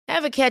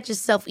Ever catch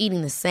yourself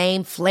eating the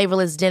same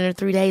flavorless dinner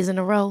 3 days in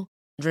a row?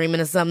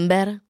 Dreaming of something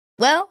better?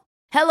 Well,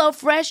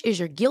 HelloFresh is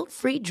your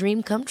guilt-free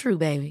dream come true,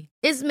 baby.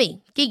 It's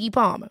me, Keke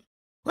Palmer.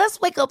 Let's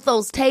wake up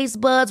those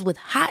taste buds with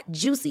hot,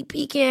 juicy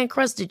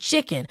pecan-crusted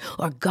chicken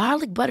or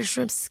garlic butter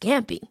shrimp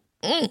scampi.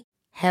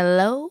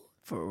 Hello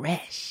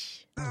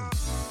Fresh.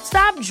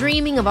 Stop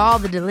dreaming of all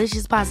the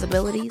delicious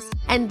possibilities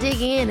and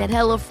dig in at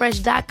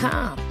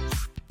HelloFresh.com.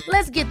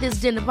 Let's get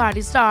this dinner party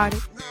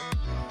started.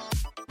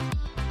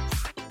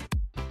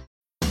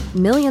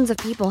 Millions of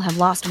people have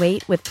lost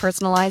weight with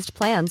personalized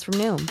plans from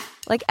Noom.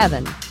 Like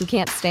Evan, who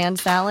can't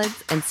stand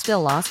salads and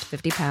still lost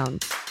 50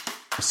 pounds.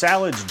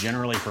 Salads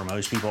generally for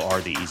most people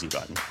are the easy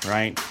button,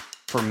 right?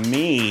 For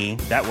me,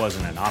 that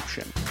wasn't an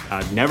option.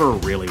 I never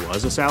really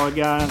was a salad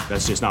guy.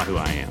 That's just not who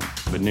I am.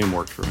 But Noom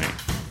worked for me.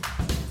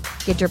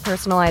 Get your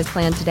personalized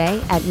plan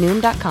today at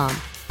Noom.com.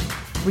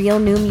 Real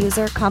Noom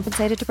user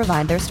compensated to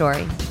provide their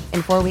story.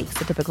 In 4 weeks,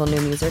 the typical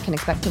Noom user can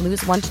expect to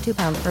lose 1 to 2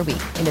 pounds per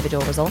week.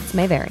 Individual results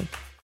may vary.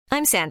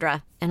 I'm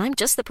Sandra, and I'm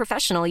just the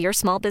professional your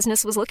small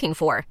business was looking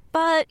for.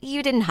 But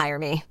you didn't hire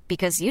me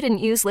because you didn't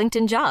use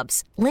LinkedIn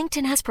Jobs.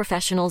 LinkedIn has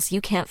professionals you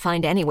can't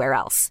find anywhere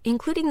else,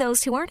 including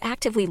those who aren't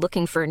actively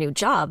looking for a new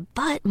job,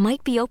 but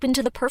might be open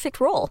to the perfect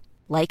role,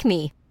 like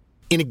me.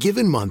 In a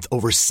given month,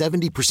 over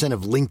 70%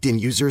 of LinkedIn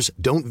users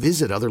don't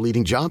visit other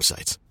leading job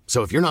sites.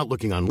 So if you're not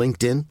looking on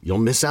LinkedIn, you'll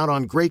miss out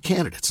on great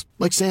candidates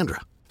like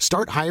Sandra.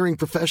 Start hiring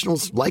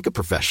professionals like a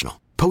professional.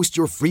 Post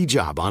your free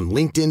job on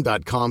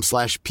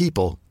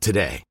linkedin.com/people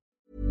today.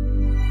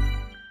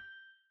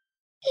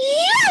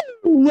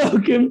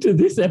 Welcome to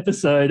this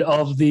episode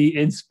of the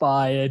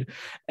Inspired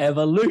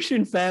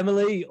Evolution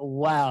family.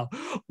 Wow,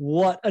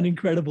 what an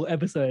incredible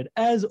episode.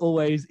 As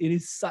always, it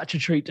is such a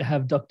treat to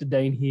have Dr.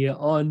 Dain here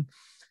on.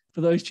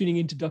 For those tuning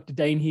into Dr.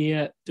 Dain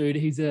here, dude,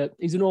 he's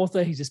an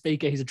author, he's a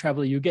speaker, he's a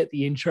traveler. You'll get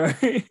the intro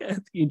at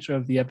the intro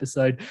of the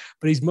episode,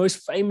 but he's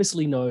most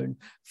famously known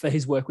for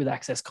his work with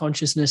Access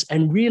Consciousness,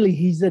 and really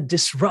he's a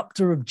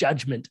disruptor of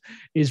judgment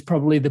is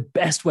probably the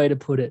best way to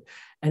put it.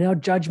 And our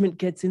judgment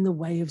gets in the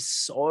way of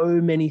so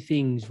many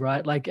things,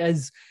 right? Like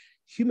as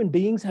human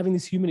beings having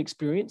this human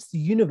experience, the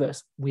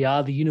universe, we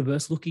are the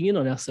universe looking in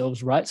on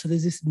ourselves, right? So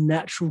there's this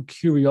natural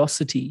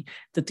curiosity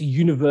that the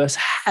universe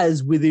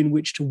has within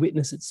which to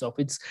witness itself.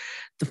 It's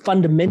the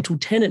fundamental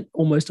tenet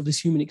almost of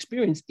this human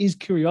experience is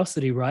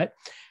curiosity, right?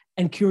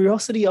 And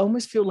curiosity, I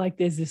almost feel like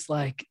there's this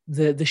like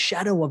the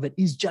shadow of it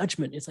is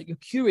judgment. It's like you're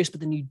curious,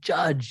 but then you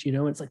judge,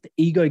 and it's like the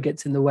ego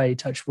gets in the way,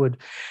 touch wood.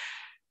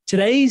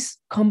 Today's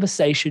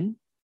conversation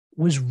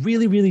was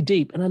really, really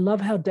deep. And I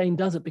love how Dain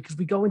does it because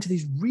we go into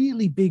these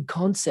really big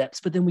concepts,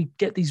 but then we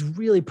get these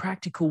really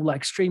practical,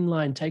 like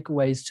streamlined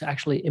takeaways to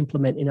actually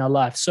implement in our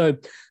life. So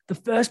the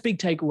first big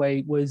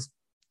takeaway was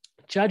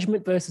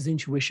judgment versus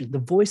intuition, the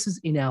voices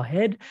in our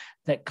head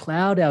that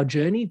cloud our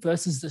journey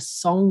versus the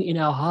song in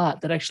our heart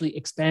that actually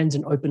expands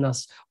and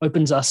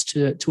opens us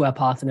to our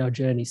path and our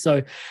journey.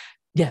 So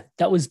yeah,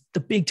 that was the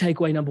big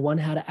takeaway number one,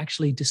 how to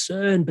actually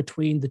discern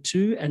between the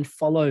two and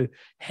follow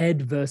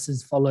head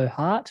versus follow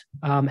heart,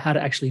 how to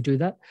actually do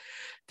that.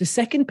 The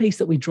second piece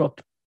that we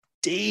dropped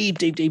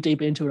deep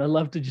into it, I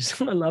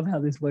love how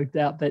this worked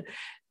out, but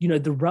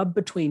the rub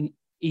between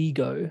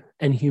ego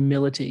and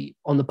humility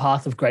on the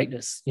path of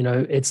greatness,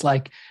 it's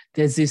like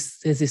there's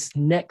this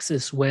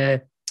nexus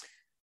where,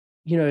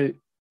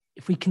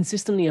 if we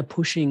consistently are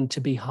pushing to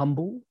be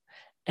humble,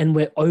 and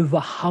we're over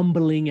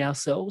humbling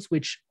ourselves,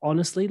 which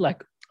honestly,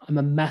 like I'm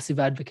a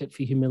massive advocate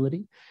for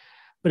humility.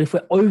 But if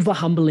we're over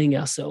humbling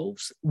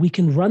ourselves, we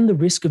can run the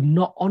risk of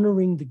not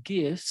honoring the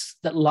gifts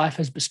that life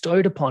has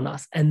bestowed upon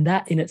us. And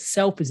that in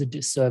itself is a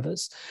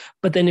disservice.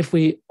 But then if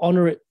we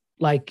honor it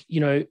like,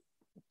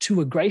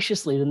 too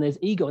graciously, then there's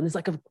ego. And there's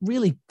like a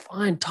really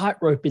fine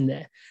tightrope in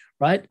there,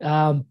 right?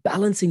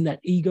 Balancing that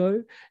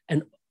ego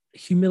and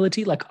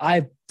humility. Like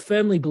I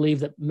firmly believe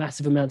that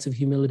massive amounts of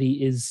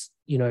humility is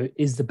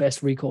the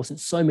best recourse in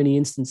so many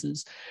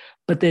instances.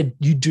 But then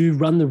you do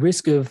run the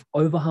risk of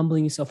over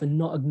humbling yourself and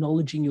not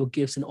acknowledging your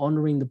gifts and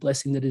honoring the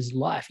blessing that is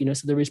life,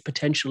 so there is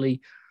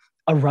potentially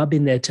a rub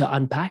in there to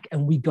unpack.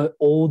 And we go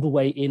all the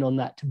way in on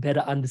that to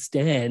better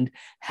understand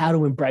how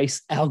to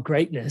embrace our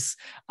greatness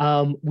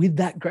with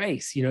that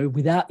grace,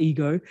 without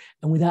ego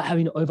and without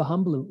having to over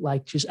humble,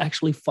 like just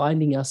actually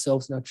finding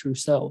ourselves and our true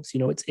selves.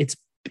 It's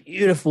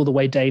beautiful the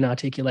way Dain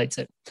articulates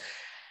it.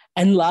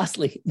 And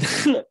lastly,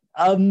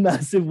 a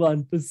massive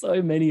one for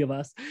so many of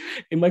us.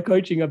 In my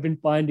coaching, I've been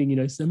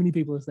finding, so many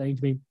people are saying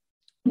to me,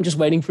 I'm just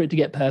waiting for it to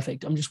get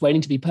perfect. I'm just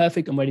waiting to be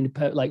perfect. I'm waiting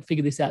to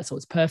figure this out so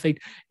it's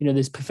perfect.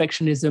 There's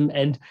perfectionism.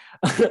 And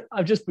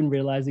I've just been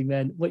realizing,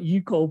 man, what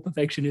you call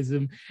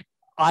perfectionism,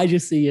 I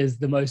just see as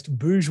the most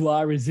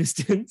bourgeois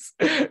resistance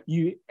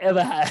you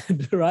ever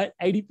had, right?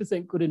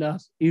 80% good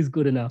enough is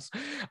good enough.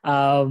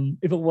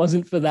 If it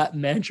wasn't for that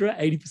mantra,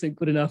 80%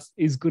 good enough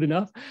is good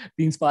enough,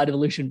 the Inspired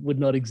Evolution would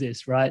not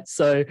exist, right?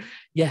 So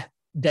yeah,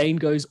 Dain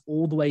goes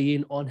all the way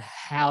in on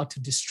how to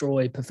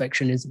destroy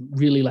perfectionism,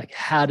 really like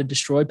how to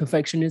destroy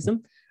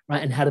perfectionism,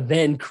 right? And how to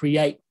then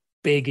create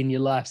big in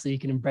your life so you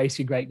can embrace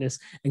your greatness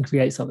and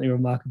create something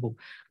remarkable.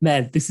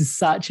 Man, this is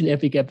such an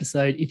epic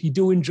episode. If you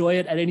do enjoy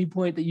it at any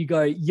point that you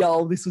go,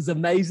 yo, this was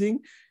amazing,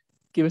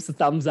 give us a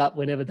thumbs up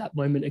whenever that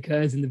moment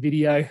occurs in the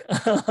video.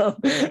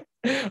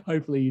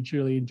 Hopefully you're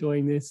truly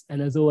enjoying this.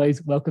 And as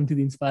always, welcome to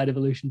the Inspired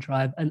Evolution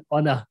Tribe. An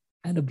honor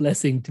and a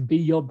blessing to be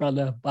your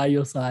brother by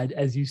your side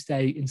as you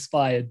stay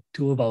inspired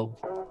to evolve.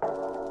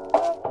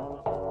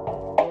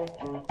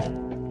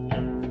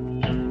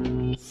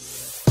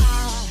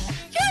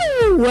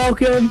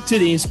 Welcome to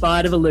the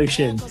Inspired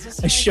Evolution,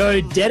 a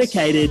show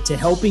dedicated to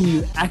helping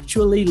you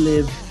actually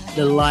live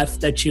the life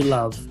that you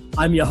love.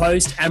 I'm your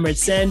host, Amrit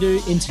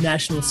Sandhu,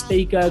 international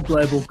speaker,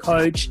 global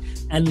coach,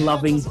 and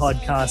loving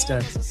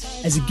podcaster.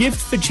 As a gift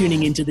for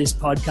tuning into this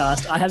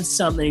podcast, I have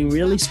something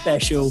really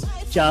special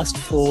just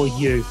for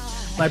you.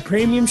 My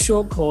premium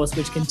short course,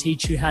 which can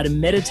teach you how to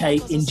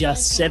meditate in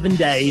just 7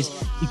 days.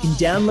 You can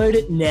download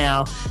it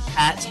now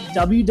at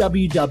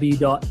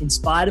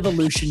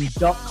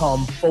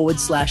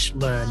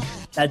www.inspiredevolution.com/learn.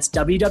 That's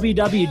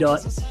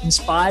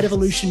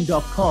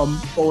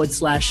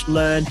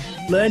www.inspiredevolution.com/learn.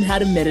 Learn how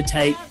to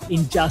meditate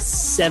in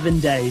just 7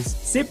 days.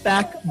 Sit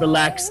back,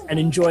 relax, and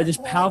enjoy this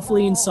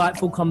powerfully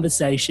insightful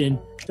conversation.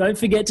 Don't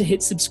forget to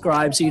hit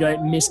subscribe so you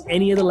don't miss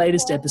any of the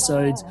latest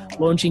episodes,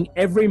 launching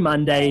every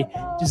Monday,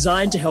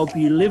 designed to help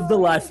you live the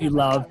life you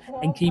love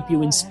and keep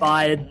you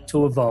inspired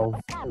to evolve.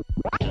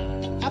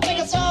 I think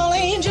it's all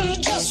angels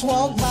just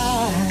walk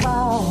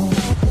by.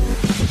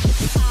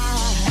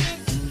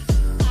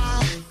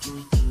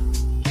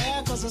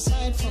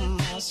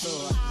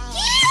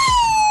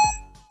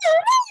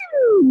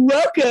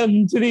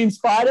 Welcome to the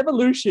Inspired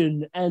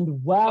Evolution.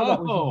 And wow,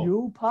 that was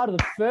you. Part of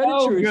the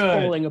furniture is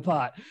falling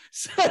apart.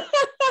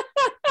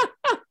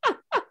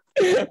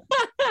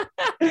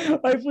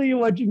 Hopefully you're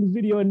watching the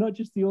video and not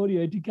just the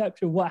audio to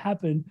capture what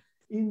happened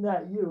in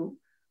that you.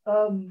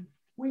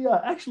 We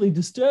are actually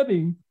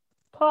disturbing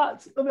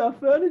parts of our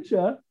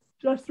furniture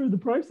just through the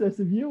process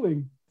of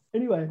viewing.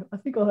 Anyway, I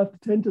think I'll have to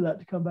tend to that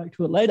to come back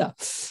to it later.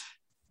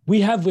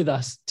 We have with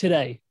us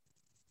today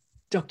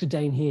Dr.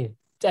 Dane here.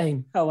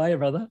 Dane, how are you,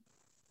 brother?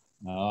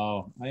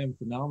 Oh, I am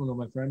phenomenal,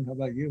 my friend. How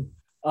about you?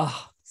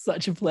 Oh,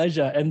 such a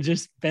pleasure, and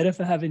just better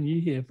for having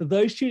you here. For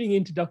those tuning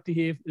in to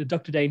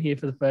Dr. Dane here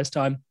for the first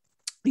time,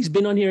 he's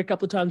been on here a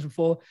couple of times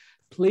before.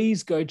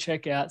 Please go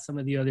check out some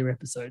of the earlier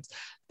episodes.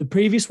 The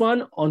previous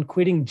one on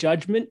quitting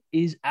judgment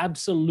is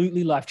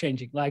absolutely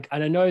life-changing. Like,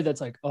 and I know that's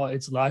like, oh,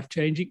 it's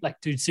life-changing.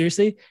 Like, dude,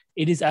 seriously,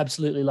 it is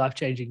absolutely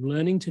life-changing.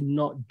 Learning to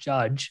not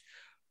judge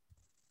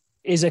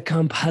is a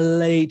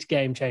complete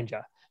game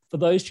changer. For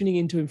those tuning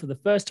into him for the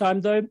first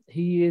time, though,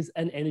 he is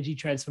an energy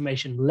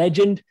transformation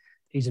legend.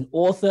 He's an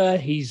author.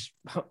 He's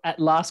at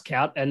last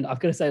count, and I've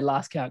got to say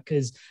last count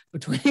because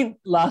between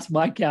last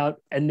my count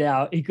and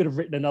now, he could have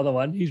written another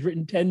one. He's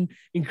written 10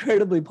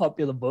 incredibly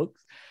popular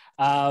books.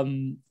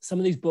 Some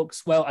of these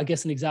books, well, I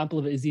guess an example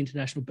of it is the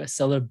international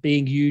bestseller,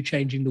 Being You,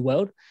 Changing the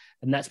World.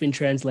 And that's been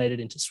translated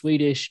into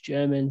Swedish,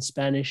 German,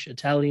 Spanish,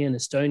 Italian,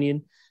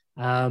 Estonian.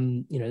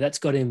 That's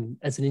got him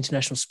as an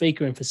international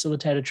speaker and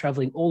facilitator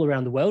traveling all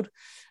around the world.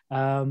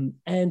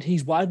 And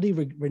he's widely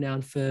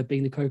renowned for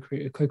being the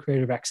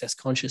co-creator of Access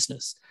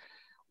Consciousness.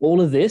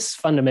 All of this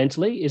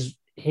fundamentally is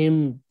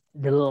him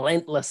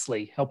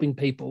relentlessly helping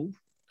people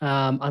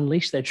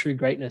unleash their true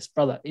greatness.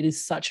 Brother, it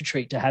is such a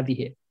treat to have you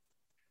here.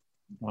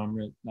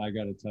 I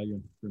got to tell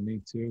you, for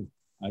me too,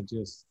 I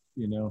just,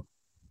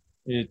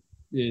 it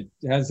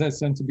has that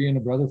sense of being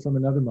a brother from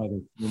another mother,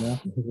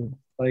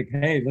 like,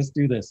 hey, let's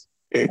do this.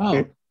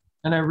 Oh,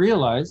 and I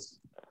realized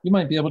you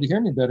might be able to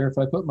hear me better if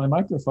I put my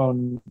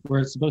microphone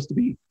where it's supposed to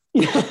be.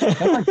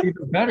 That might be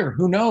even better.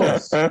 Who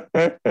knows?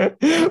 We're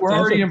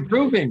already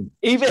improving.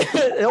 Even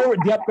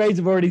the upgrades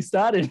have already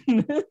started.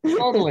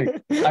 Totally.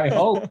 I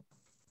hope.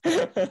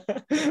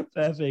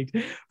 Perfect.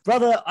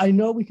 Brother, I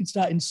know we could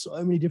start in so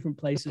many different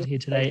places here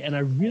today, and I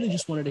really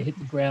just wanted to hit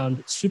the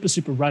ground super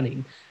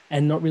running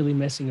and not really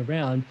messing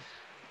around.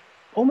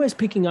 Almost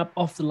picking up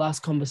off the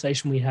last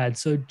conversation we had.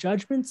 So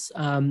judgments,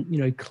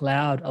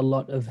 cloud a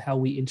lot of how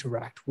we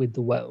interact with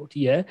the world.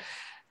 Yeah.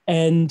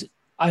 And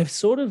I've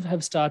sort of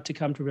have started to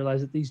come to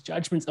realize that these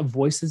judgments are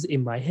voices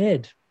in my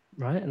head.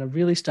 Right. And I'm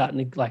really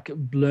starting to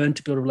learn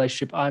to build a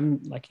relationship.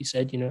 I'm, like you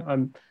said,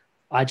 I'm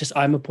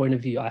a point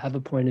of view. I have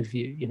a point of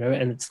view,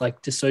 and it's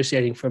like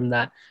dissociating from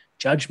that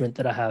judgment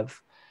that I have.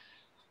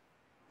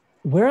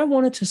 Where I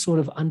wanted to sort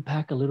of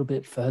unpack a little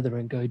bit further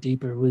and go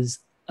deeper was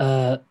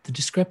the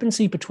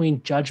discrepancy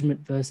between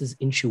judgment versus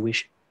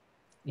intuition.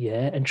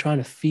 Yeah. And trying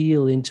to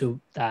feel into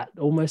that,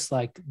 almost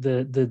like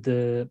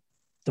the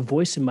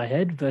voice in my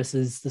head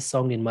versus the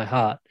song in my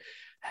heart.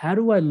 How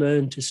do I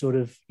learn to sort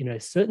of,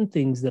 certain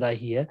things that I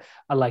hear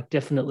are like,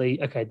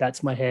 definitely, okay,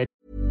 that's my head.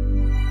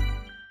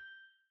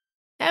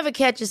 Ever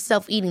catch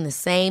yourself eating the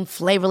same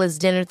flavorless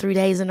dinner 3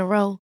 days in a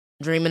row?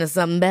 Dreaming of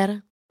something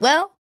better?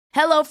 Well,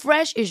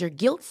 HelloFresh is your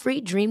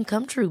guilt-free dream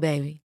come true,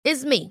 baby.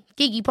 It's me,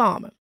 Keke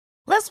Palmer.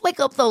 Let's wake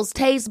up those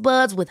taste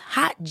buds with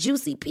hot,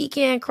 juicy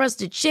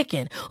pecan-crusted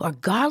chicken or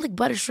garlic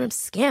butter shrimp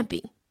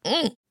scampi.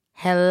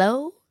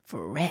 Hello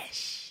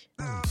Fresh.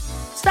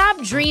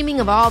 Stop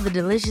dreaming of all the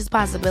delicious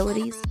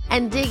possibilities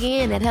and dig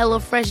in at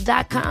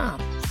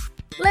HelloFresh.com.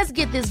 Let's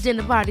get this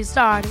dinner party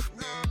started.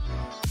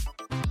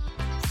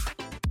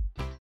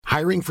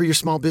 Hiring for your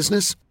small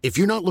business? If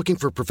you're not looking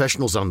for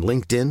professionals on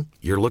LinkedIn,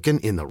 you're looking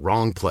in the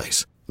wrong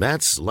place.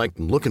 That's like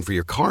looking for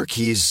your car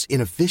keys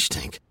in a fish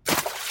tank.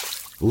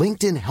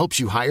 LinkedIn helps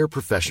you hire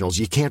professionals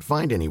you can't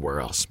find anywhere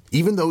else,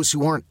 even those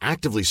who aren't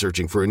actively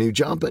searching for a new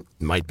job but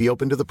might be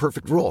open to the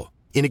perfect role.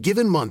 In a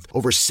given month,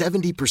 over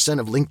 70%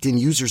 of LinkedIn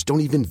users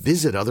don't even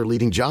visit other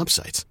leading job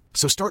sites.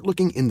 So start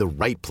looking in the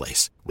right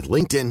place. With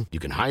LinkedIn, you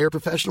can hire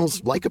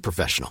professionals like a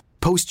professional.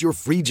 Post your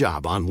free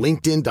job on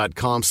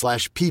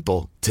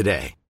linkedin.com/people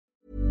today.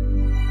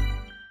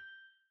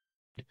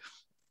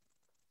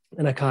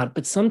 And I can't,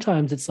 but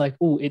sometimes it's like,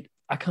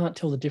 I can't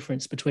tell the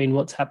difference between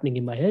what's happening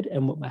in my head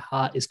and what my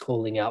heart is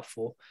calling out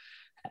for.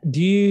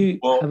 Do you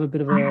have a bit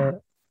of a...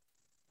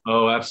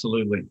 Oh,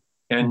 absolutely.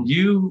 And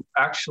you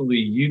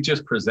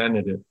just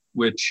presented it,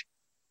 which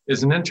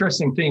is an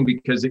interesting thing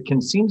because it can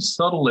seem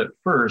subtle at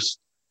first,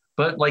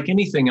 but like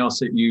anything else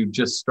that you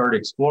just start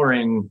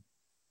exploring,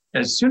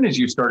 as soon as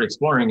you start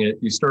exploring it,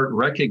 you start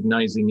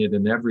recognizing it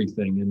in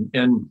everything.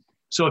 And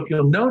so if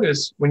you'll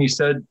notice when you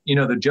said,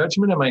 the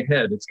judgment in my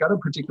head, it's got a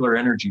particular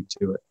energy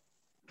to it.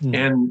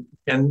 And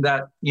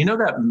that,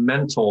 that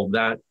mental,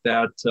 that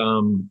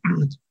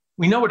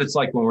we know what it's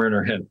like when we're in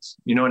our heads.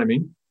 You know what I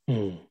mean?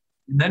 And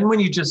then when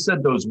you just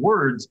said those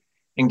words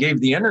and gave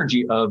the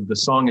energy of the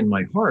song in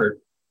my heart,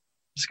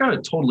 it's got a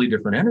totally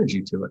different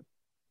energy to it.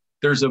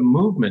 There's a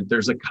movement,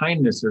 there's a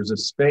kindness, there's a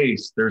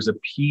space, there's a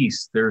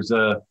peace, there's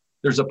a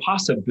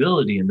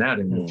possibility in that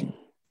energy.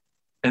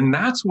 And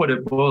that's what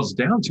it boils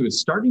down to, is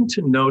starting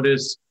to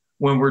notice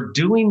when we're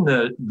doing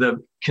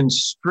the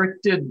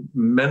constricted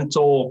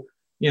mental,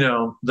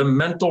 the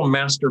mental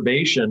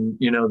masturbation,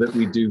 that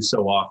we do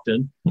so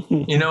often,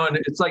 and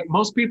it's like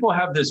most people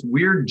have this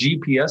weird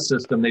GPS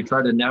system they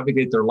try to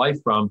navigate their life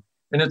from.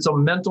 And it's a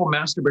mental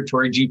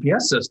masturbatory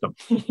GPS system,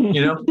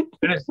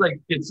 and it's like,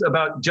 it's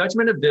about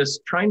judgment of this,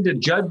 trying to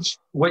judge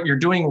what you're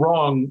doing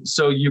wrong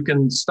so you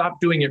can stop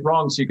doing it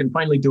wrong so you can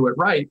finally do it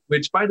right,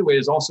 which, by the way,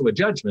 is also a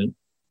judgment.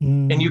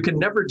 And you can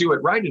never do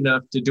it right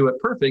enough to do it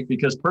perfect,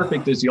 because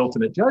perfect is the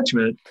ultimate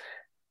judgment.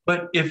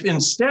 But if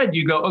instead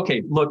you go,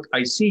 okay, look,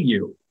 I see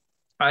you,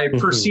 I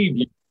perceive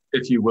you,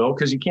 if you will,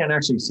 because you can't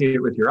actually see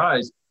it with your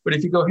eyes. But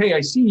if you go, hey,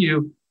 I see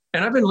you,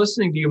 and I've been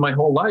listening to you my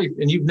whole life,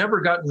 and you've never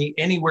gotten me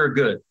anywhere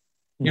good.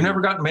 You've never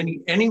gotten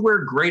me anywhere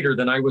greater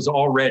than I was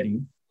already.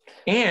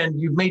 And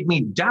you've made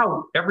me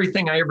doubt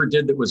everything I ever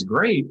did that was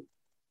great.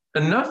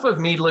 Enough of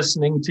me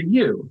listening to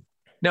you.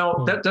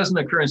 Now, that doesn't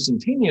occur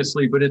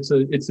instantaneously, but it's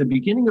the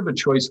beginning of a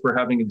choice for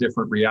having a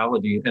different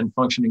reality and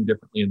functioning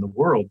differently in the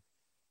world.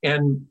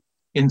 And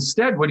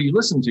instead, what do you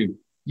listen to?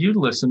 You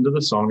listen to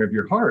the song of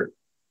your heart.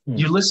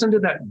 You listen to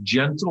that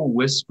gentle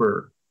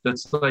whisper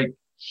that's like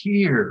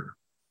here,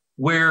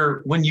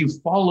 where when you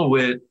follow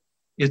it,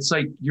 it's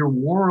like your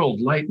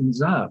world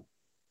lightens up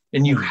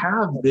and you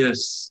have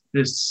this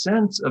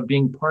sense of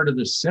being part of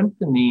the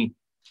symphony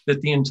that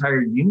the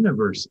entire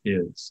universe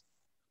is,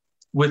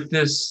 with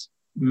this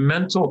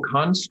mental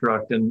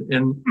construct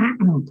and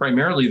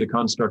primarily the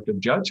construct of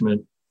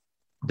judgment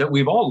that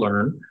we've all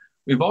learned,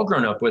 we've all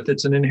grown up with.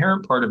 It's an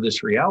inherent part of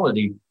this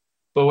reality.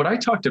 But what I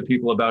talk to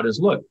people about is,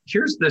 look,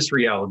 here's this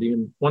reality.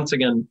 And once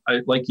again,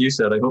 like you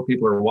said, I hope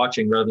people are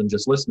watching rather than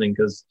just listening,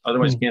 because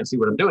otherwise you can't see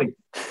what I'm doing.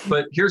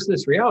 But here's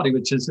this reality,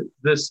 which is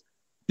this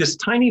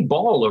tiny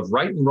ball of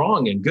right and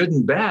wrong and good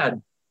and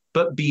bad.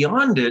 But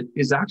beyond it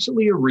is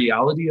actually a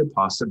reality of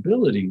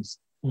possibilities,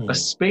 a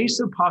space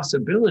of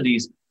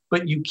possibilities.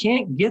 But you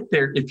can't get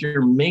there if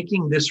you're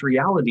making this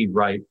reality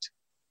right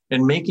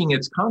and making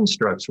its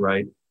constructs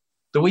right.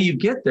 The way you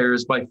get there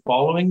is by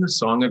following the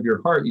song of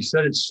your heart. You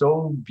said it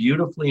so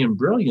beautifully and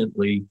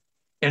brilliantly,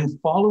 and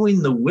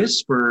following the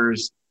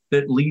whispers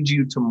that lead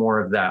you to more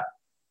of that.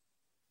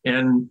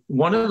 And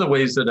one of the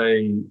ways that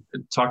I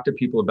talk to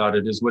people about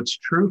it is, what's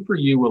true for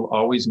you will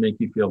always make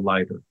you feel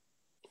lighter.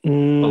 A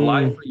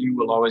lie for you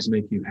will always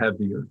make you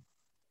heavier.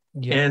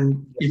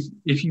 And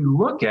if you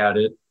look at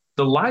it,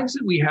 the lives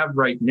that we have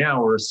right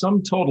now are a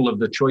sum total of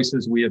the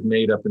choices we have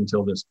made up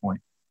until this point.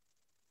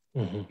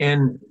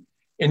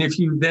 And if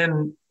you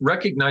then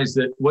recognize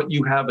that what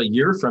you have a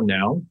year from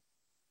now,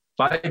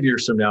 5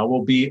 years from now,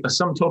 will be a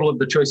sum total of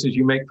the choices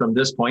you make from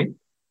this point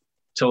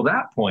till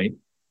that point,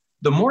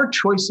 the more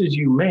choices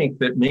you make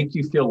that make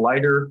you feel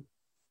lighter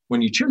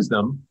when you choose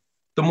them,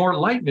 the more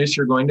lightness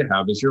you're going to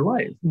have as your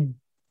life.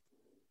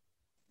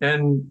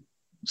 And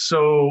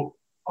so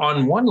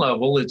on one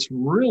level, it's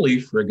really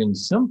friggin'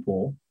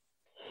 simple.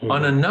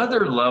 On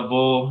another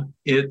level,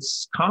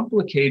 it's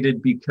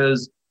complicated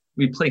because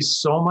we place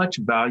so much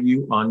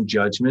value on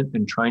judgment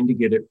and trying to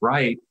get it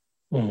right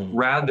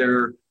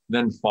rather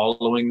than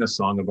following the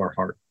song of our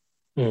heart.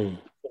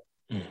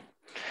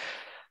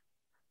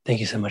 Thank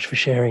you so much for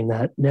sharing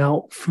that.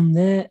 Now, from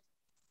there,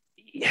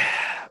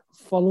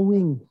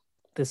 following,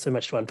 there's so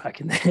much to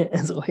unpack in there,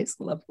 as always.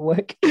 Love the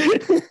work.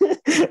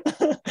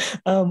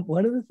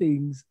 One of the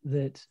things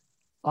that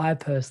I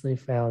personally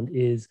found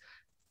is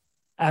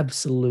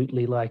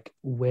absolutely like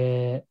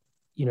where,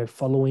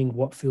 following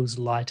what feels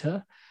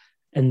lighter.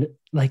 And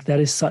like that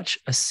is such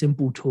a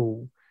simple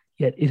tool,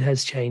 yet it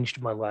has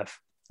changed my life.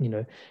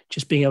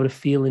 Just being able to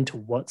feel into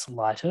what's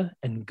lighter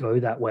and go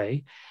that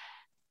way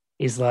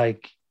is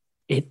like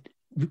it,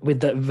 with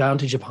the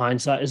advantage of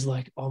hindsight, is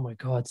like, oh my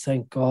God,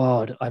 thank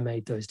God I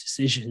made those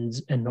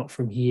decisions and not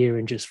from here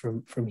and just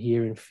from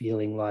here and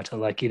feeling lighter.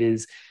 Like it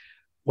is,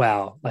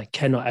 wow, like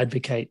cannot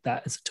advocate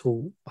that as a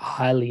tool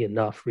highly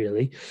enough,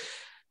 really.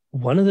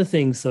 One of the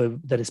things though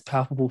that is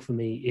palpable for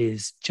me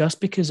is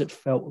just because it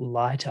felt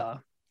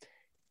lighter,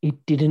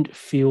 it didn't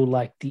feel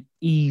like the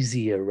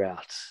easier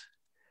route.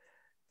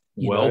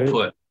 Well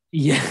put.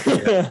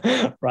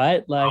 Yeah.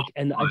 Right. Like,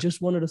 and I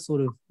just wanted to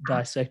sort of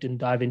dissect and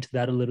dive into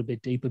that a little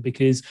bit deeper,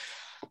 because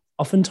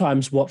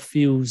oftentimes what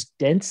feels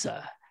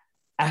denser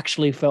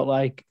actually felt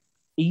like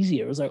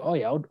easier. It was like, oh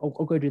yeah, I'll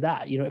go do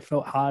that. It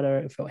felt harder,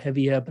 it felt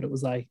heavier, but it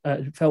was like,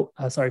 it felt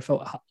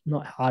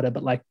not harder,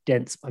 but like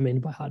dense. I mean,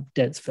 by hard,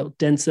 dense, felt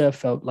denser,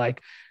 felt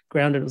like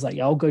grounded. It was like,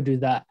 yeah, I'll go do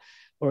that.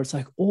 Or it's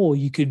like, oh,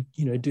 you could,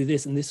 do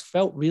this. And this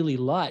felt really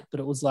light, but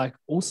it was like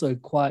also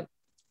quite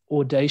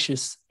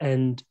audacious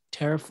and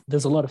terrifying.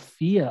 There's a lot of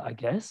fear, I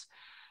guess.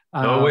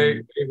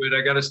 Wait,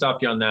 I got to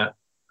stop you on that.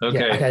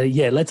 Okay.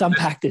 Yeah, let's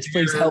unpack this.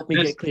 Please help me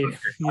get clear. Okay.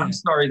 Yeah. I'm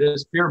sorry,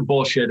 this fear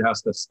bullshit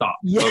has to stop.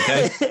 Yeah.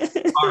 Okay.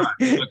 All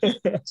right. Okay.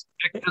 Let's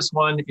kick this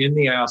one in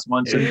the ass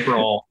once and for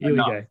all. Here we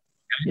go. Okay?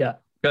 Yeah.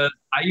 Because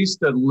I used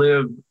to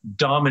live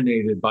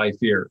dominated by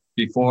fear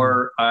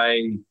before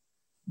I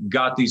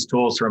got these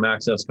tools from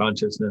Access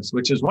Consciousness,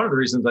 which is one of the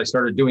reasons I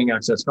started doing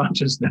Access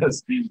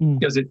Consciousness,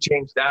 because it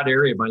changed that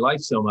area of my life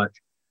so much.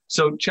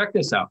 So check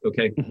this out.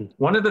 Okay.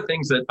 One of the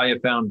things that I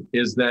have found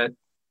is that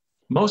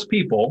most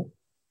people,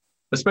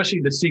 especially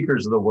the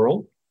seekers of the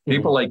world,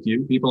 people like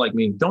you, people like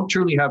me, don't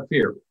truly have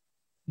fear.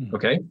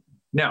 Okay.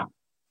 Now,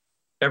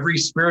 every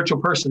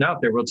spiritual person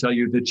out there will tell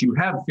you that you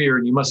have fear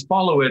and you must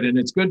follow it and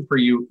it's good for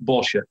you.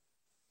 Bullshit.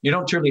 You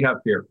don't truly have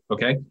fear.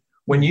 Okay.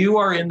 When you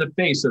are in the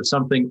face of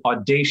something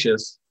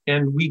audacious,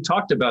 and we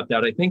talked about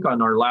that, I think,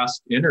 on our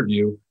last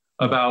interview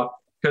about,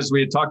 because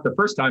we had talked the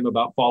first time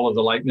about follow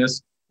the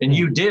lightness, and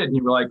you did, and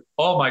you were like,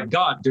 oh my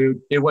God,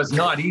 dude, it was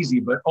not easy,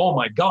 but oh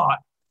my God,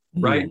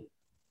 right?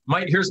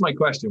 Here's my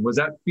question. Was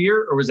that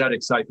fear or was that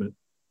excitement?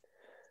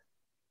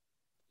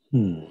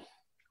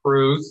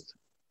 Truth.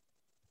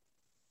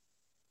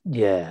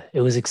 Yeah,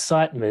 it was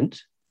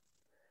excitement.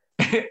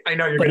 I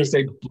know you're going to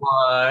say,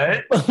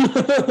 but.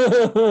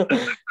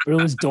 But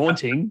it was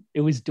daunting.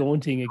 It was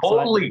daunting.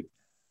 Totally.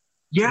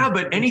 Yeah,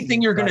 but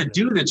anything you're going to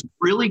do that's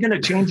really going to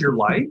change your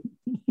life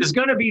is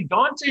going to be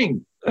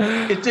daunting.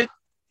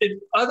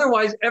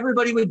 Otherwise,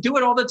 everybody would do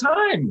it all the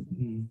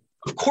time.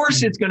 Of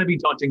course, it's going to be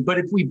daunting. But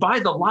if we buy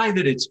the lie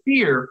that it's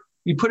fear,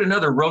 we put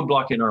another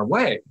roadblock in our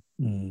way.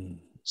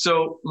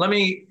 So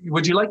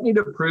would you like me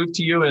to prove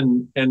to you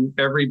and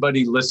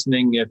everybody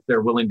listening, if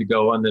they're willing to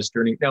go on this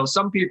journey? Now,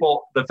 some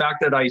people, the fact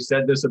that I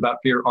said this about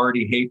fear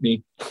already hate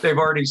me. They've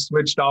already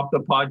switched off the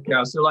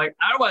podcast. They're like,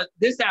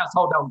 this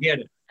asshole don't get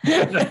it.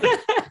 Let me tell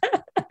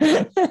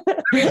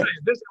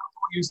you, this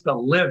asshole used to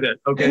live it.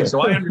 Okay,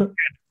 so I understand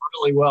it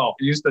really well.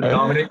 It used to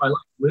dominate my life,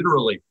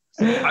 literally.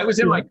 I was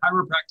in my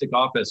chiropractic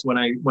office when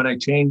I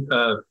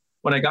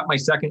got my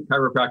second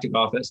chiropractic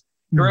office.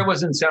 Here I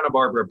was in Santa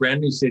Barbara, a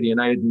brand new city,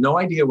 and I had no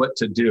idea what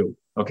to do.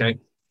 Okay.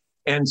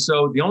 And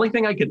so the only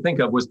thing I could think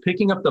of was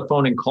picking up the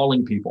phone and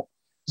calling people.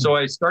 So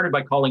I started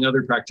by calling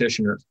other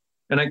practitioners.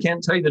 And I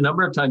can't tell you the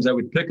number of times I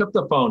would pick up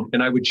the phone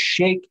and I would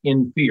shake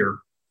in fear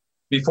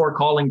before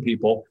calling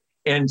people.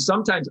 And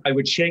sometimes I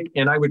would shake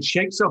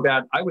so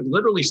bad, I would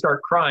literally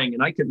start crying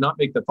and I could not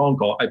make the phone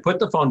call. I put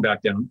the phone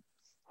back down.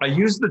 I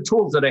used the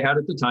tools that I had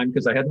at the time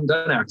because I hadn't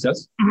done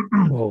Access.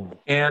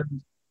 And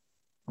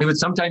it would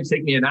sometimes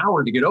take me an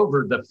hour to get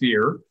over the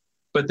fear,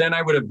 but then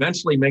I would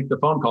eventually make the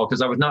phone call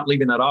because I was not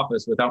leaving that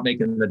office without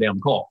making the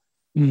damn call.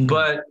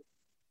 But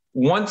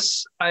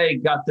once I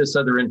got this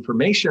other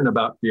information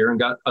about fear and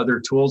got other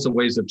tools and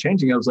ways of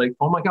changing, I was like,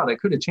 oh my God, I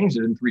could have changed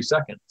it in 3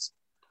 seconds.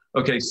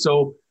 Okay.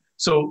 So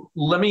I'm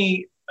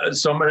going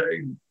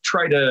to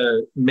try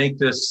to make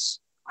this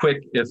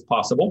quick if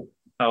possible.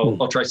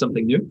 I'll try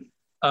something new.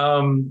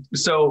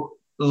 So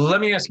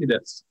let me ask you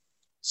this.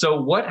 So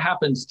what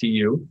happens to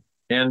you?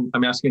 And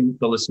I'm asking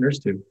the listeners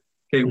too.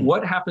 Okay,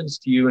 what happens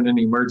to you in an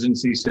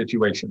emergency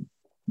situation?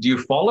 Do you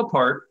fall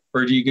apart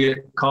or do you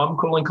get calm,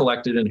 cool, and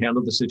collected and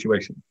handle the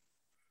situation?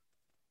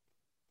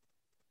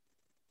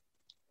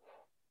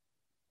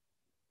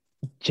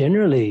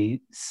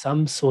 Generally,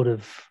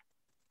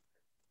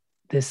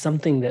 there's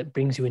something that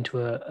brings you into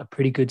a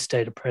pretty good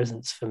state of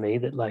presence for me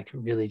that like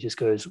really just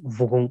goes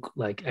vonk,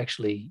 like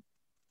actually,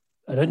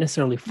 I don't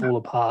necessarily fall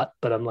apart,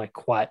 but I'm like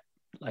quite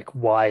like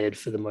wired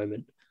for the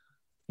moment.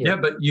 Yeah,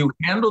 but you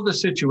handle the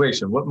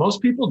situation. What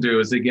most people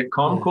do is they get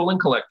calm, cool, and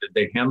collected.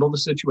 They handle the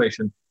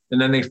situation, and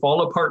then they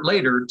fall apart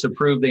later to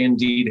prove they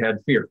indeed had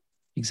fear.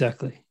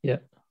 Exactly. Yeah.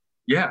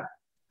 Yeah.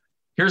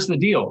 Here's the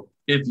deal.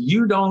 If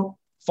you don't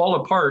fall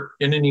apart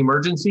in an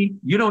emergency,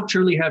 you don't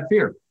truly have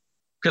fear.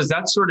 because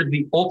that's sort of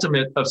the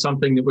ultimate of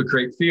something that would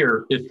create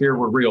fear if fear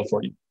were real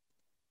for you.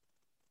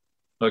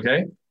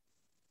 Okay.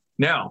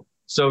 Now,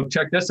 so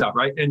check this out,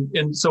 right?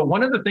 And so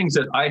one of the things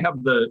that I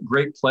have the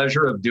great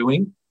pleasure of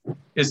doing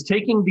is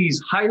taking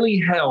these highly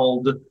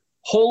held,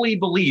 holy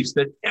beliefs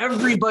that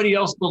everybody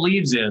else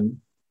believes in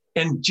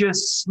and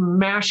just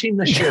smashing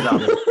the shit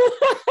out of it.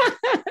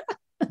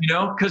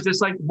 Because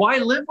it's like, why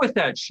live with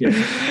that shit?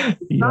 It's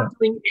not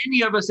doing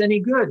any of us any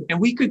good. And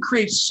we could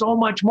create so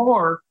much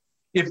more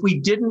if we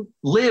didn't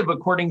live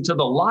according to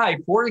the lie,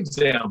 for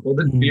example,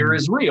 that fear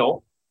is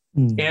real.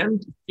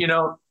 And,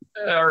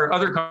 our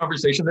other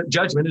conversation that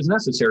judgment is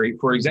necessary,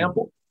 for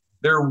example.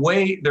 There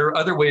are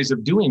other ways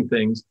of doing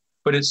things,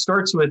 but it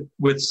starts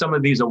with some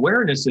of these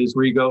awarenesses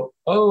where you go,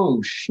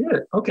 oh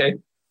shit, okay.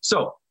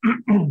 So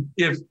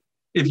if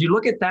you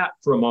look at that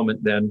for a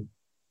moment,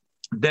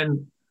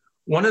 then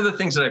one of the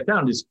things that I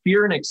found is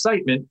fear and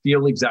excitement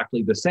feel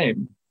exactly the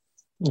same.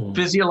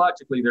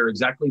 Physiologically, they're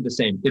exactly the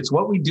same. It's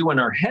what we do in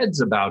our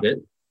heads about it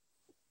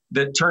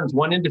that turns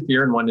one into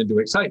fear and one into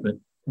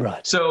excitement.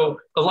 Right. So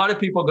a lot of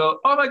people go,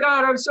 oh my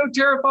God, I was so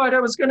terrified. I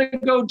was going to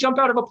go jump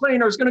out of a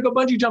plane. I was going to go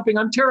bungee jumping.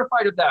 I'm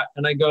terrified of that.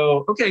 And I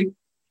go, okay.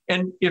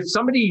 And if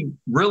somebody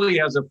really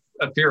has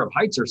a fear of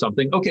heights or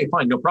something, okay,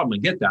 fine, no problem.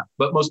 I get that.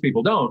 But most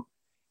people don't.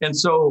 And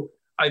so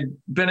I've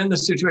been in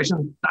this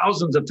situation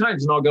thousands of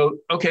times and I'll go,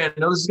 okay, I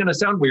know this is going to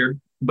sound weird,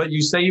 but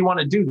you say you want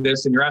to do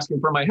this and you're asking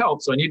for my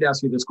help. So I need to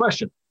ask you this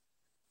question.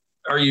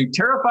 Are you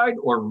terrified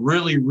or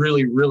really,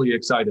 really, really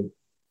excited?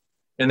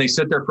 And they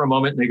sit there for a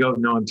moment and they go,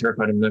 no, I'm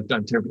terrified. I'm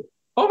terrified.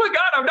 Oh my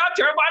God, I'm not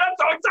terrified. I'm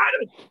so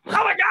excited.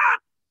 Oh my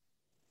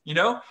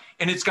God.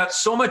 And it's got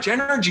so much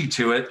energy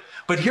to it.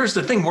 But here's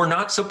the thing. We're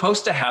not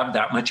supposed to have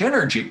that much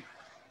energy.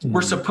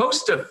 We're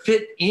supposed to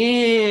fit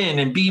in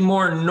and be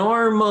more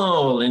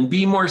normal and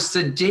be more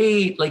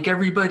sedate like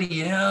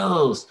everybody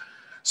else.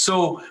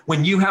 So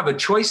when you have a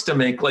choice to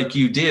make, like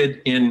you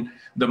did in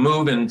the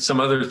move and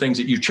some other things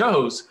that you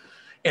chose,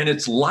 and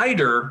it's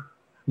lighter,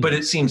 but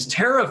it seems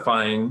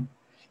terrifying,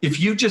 if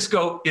you just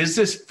go, is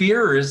this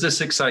fear or is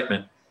this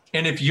excitement?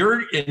 And if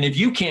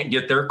you can't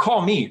get there,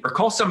 call me or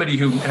call somebody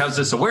who has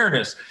this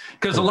awareness.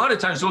 Because a lot of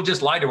times we'll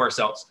just lie to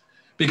ourselves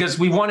because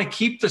we want to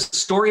keep the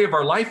story of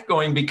our life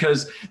going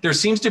because there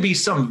seems to be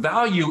some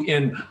value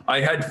in, I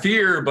had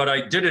fear, but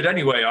I did it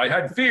anyway. I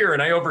had fear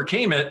and I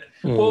overcame it.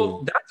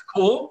 Well, that's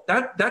cool.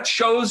 That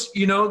shows,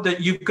 that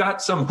you've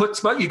got some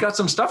chutzpah, you got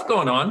some stuff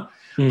going on.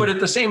 But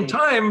at the same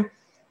time,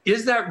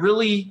 is that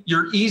really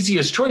your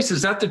easiest choice?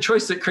 Is that the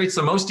choice that creates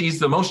the most ease,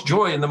 the most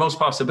joy, and the most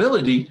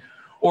possibility?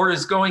 Or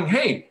is going,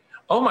 hey,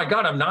 oh my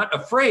God, I'm not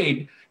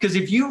afraid? Because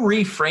if you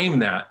reframe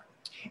that,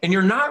 and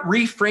you're not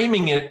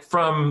reframing it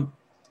from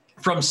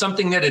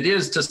something that it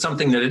is to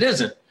something that it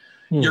isn't,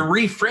 you're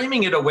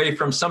reframing it away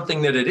from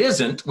something that it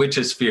isn't, which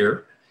is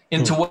fear,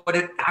 into what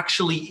it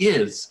actually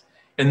is.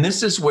 And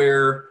this is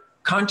where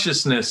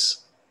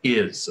consciousness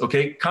is,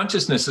 okay?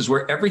 Consciousness is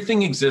where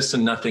everything exists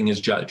and nothing is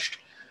judged.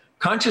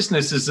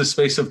 Consciousness is the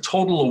space of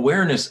total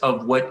awareness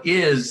of what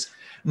is,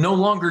 no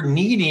longer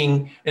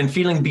needing and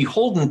feeling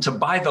beholden to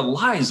buy the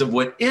lies of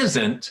what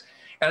isn't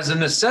as a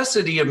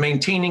necessity of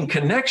maintaining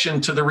connection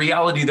to the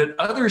reality that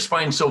others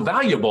find so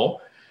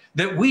valuable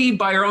that we,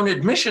 by our own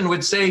admission,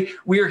 would say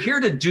we are here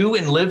to do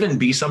and live and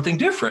be something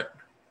different.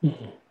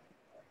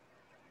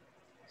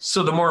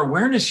 So the more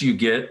awareness you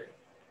get,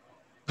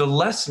 the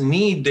less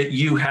need that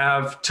you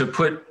have to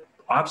put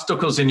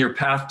obstacles in your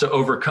path to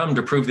overcome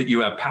to prove that you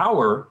have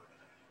power.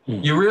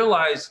 You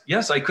realize,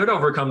 yes, I could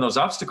overcome those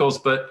obstacles,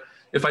 but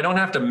if I don't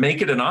have to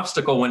make it an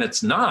obstacle when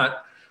it's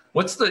not,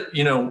 what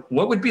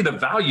would be the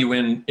value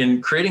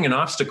in creating an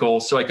obstacle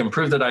so I can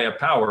prove that I have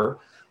power?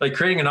 Like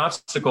creating an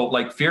obstacle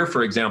like fear,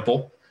 for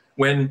example,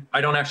 when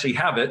I don't actually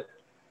have it,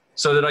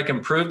 so that I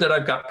can prove that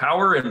I've got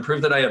power and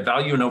prove that I have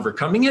value in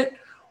overcoming it?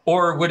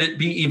 Or would it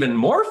be even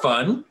more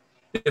fun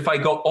if I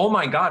go, oh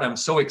my God, I'm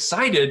so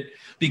excited,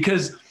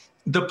 because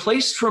the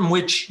place from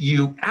which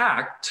you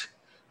act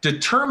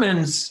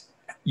determines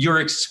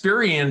your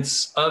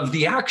experience of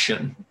the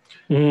action.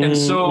 And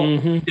so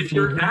if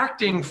you're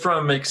acting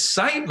from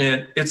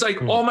excitement, it's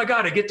like, oh my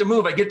God, I get to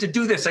move. I get to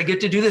do this. I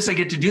get to do this. I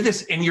get to do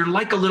this. And you're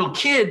like a little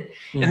kid.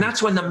 And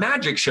that's when the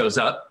magic shows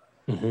up.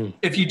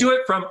 If you do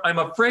it from, I'm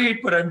afraid,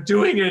 but I'm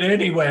doing it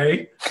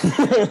anyway,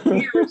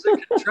 here's a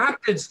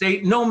contracted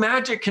state. No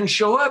magic can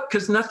show up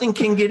because nothing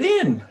can get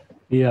in.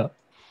 Yeah.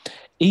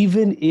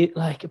 Even it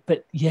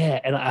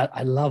and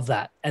I love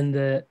that.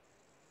 And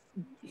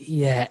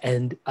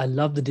and I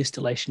love the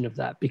distillation of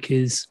that,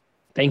 because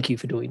thank you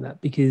for doing that,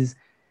 because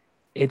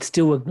it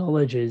still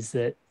acknowledges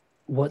that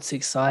what's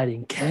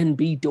exciting can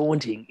be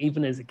daunting,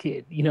 even as a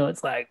kid.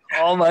 It's like,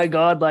 oh my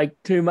God,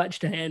 like too much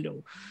to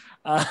handle.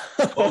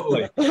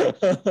 Totally. That's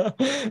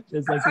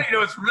how you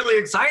know it's really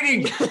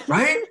exciting,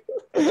 right?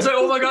 It's like,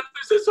 oh my God,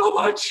 this is so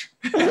much,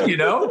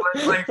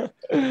 But like,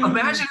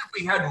 imagine if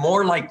we had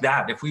more like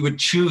that, if we would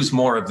choose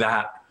more of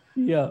that.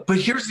 Yeah. But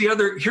here's the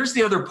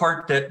other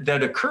part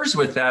that occurs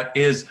with that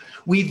is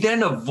we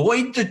then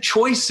avoid the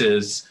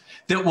choices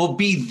that will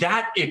be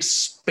that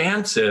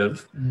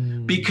expansive,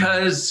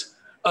 because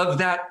of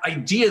that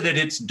idea that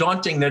it's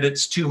daunting, that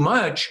it's too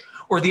much,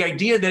 or the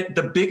idea that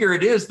the bigger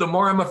it is, the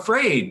more I'm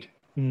afraid.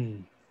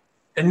 And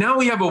now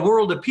we have a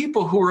world of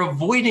people who are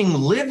avoiding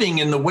living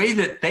in the way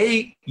that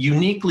they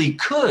uniquely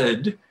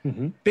could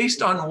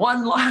based on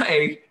one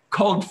lie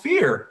called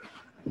fear.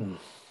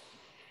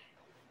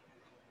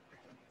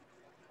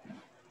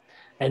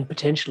 And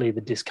potentially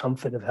the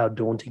discomfort of how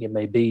daunting it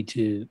may be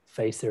to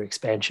face their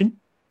expansion.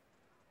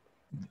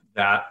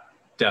 That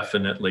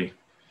definitely.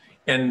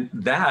 And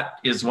that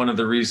is one of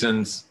the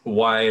reasons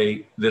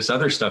why this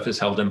other stuff is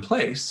held in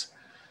place,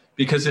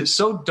 because it's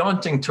so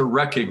daunting to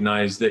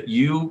recognize that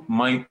you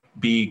might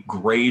be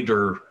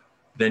greater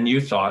than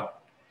you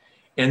thought,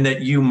 and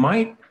that you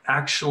might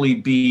actually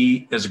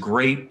be as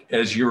great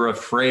as you're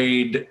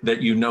afraid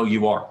that you know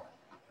you are.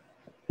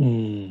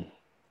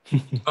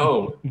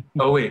 Oh,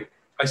 wait.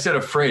 I said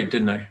afraid,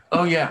 didn't I?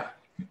 Oh, yeah.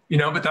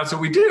 But that's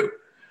what we do.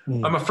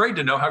 I'm afraid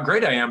to know how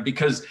great I am,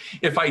 because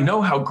if I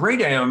know how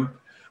great I am,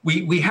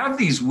 we have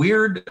these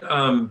weird,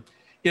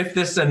 if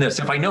this and this,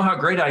 if I know how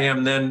great I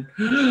am, then,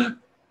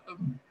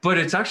 but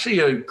it's actually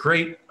a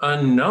great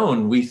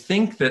unknown. We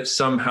think that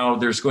somehow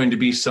there's going to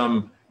be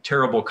some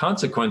terrible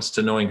consequence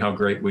to knowing how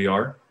great we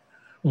are.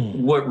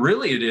 What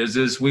really it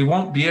is we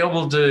won't be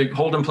able to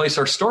hold in place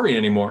our story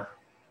anymore.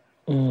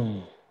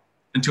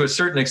 And to a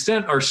certain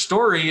extent, our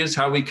story is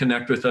how we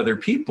connect with other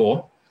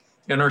people.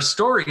 And our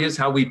story is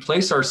how we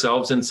place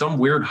ourselves in some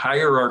weird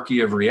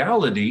hierarchy of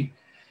reality.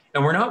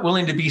 And we're not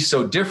willing to be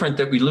so different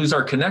that we lose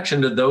our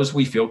connection to those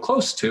we feel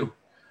close to.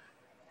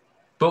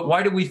 But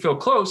why do we feel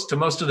close to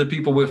most of the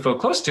people we feel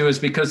close to? Is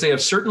because they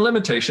have certain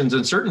limitations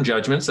and certain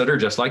judgments that are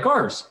just like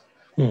ours.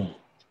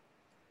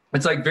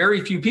 It's like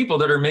very few people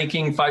that are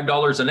making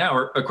 $5 an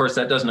hour. Of course,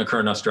 that doesn't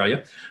occur in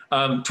Australia.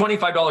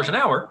 $25 an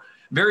hour.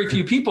 Very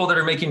few people that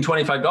are making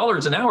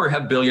 $25 an hour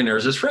have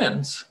billionaires as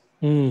friends.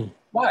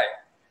 Why?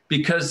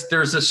 Because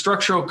there's a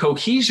structural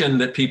cohesion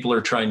that people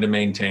are trying to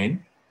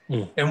maintain.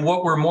 And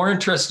what we're more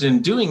interested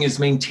in doing is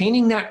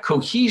maintaining that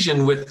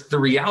cohesion with the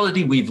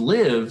reality we've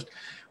lived,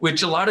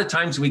 which a lot of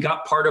times we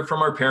got part of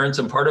from our parents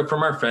and part of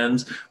from our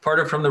friends, part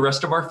of from the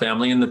rest of our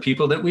family and the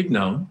people that we've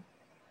known.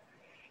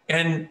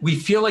 And we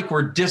feel like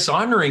we're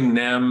dishonoring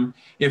them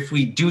if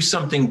we do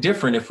something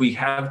different, if we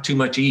have too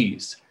much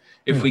ease,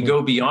 if we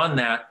go beyond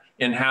that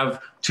and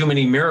have too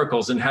many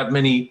miracles and have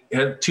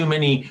too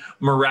many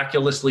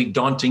miraculously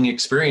daunting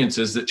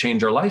experiences that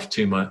change our life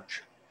too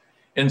much.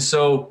 And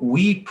so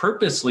we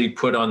purposely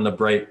put on the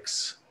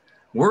brakes.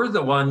 We're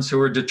the ones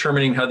who are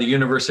determining how the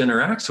universe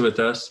interacts with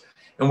us.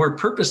 And we're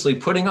purposely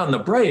putting on the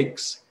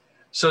brakes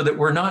so that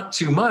we're not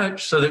too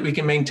much, so that we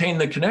can maintain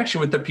the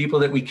connection with the people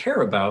that we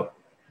care about.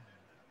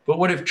 But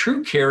what if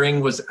true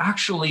caring was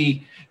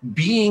actually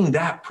being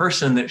that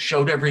person that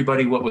showed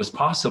everybody what was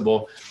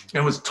possible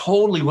and was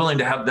totally willing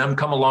to have them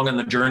come along on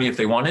the journey if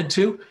they wanted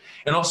to,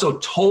 and also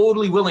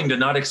totally willing to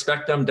not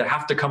expect them to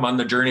have to come on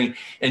the journey,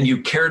 and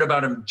you cared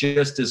about them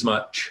just as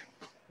much?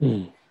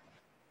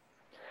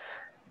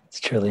 It's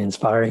truly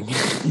inspiring.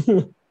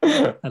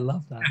 I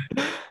love that.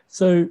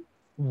 So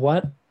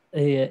what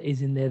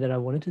is in there that I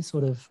wanted to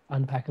sort of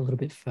unpack a little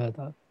bit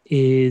further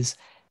is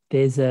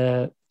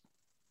I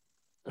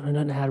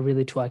don't know how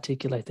really to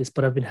articulate this,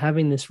 but I've been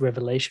having this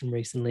revelation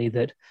recently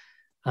that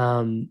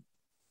I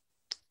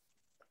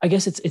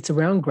guess it's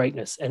around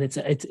greatness, and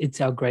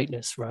it's our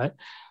greatness, right?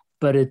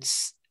 But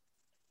it's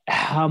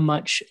how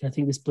much, and I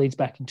think this bleeds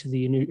back into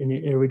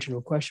the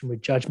original question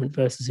with judgment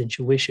versus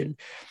intuition,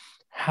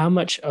 how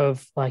much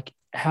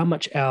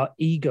our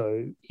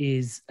ego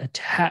is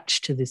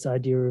attached to this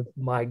idea of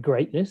my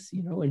greatness,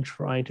 and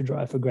trying to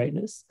drive for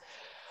greatness.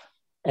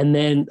 And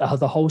then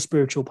the whole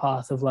spiritual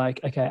path of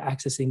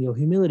accessing your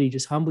humility,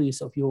 just humble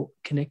yourself. You're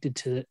connected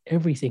to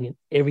everything, and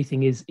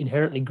everything is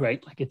inherently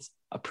great. Like, it's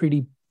a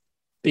pretty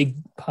big,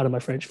 part of my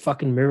French,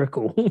 fucking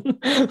miracle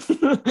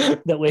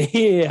that we're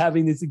here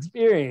having this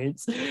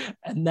experience.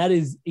 And that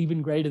is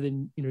even greater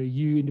than,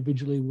 you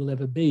individually will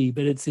ever be.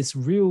 But it's this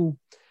real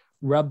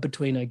rub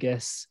between, I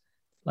guess,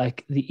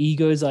 like the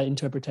ego's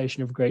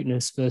interpretation of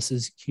greatness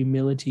versus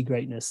humility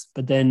greatness.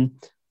 But then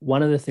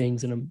one of the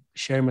things, and I'm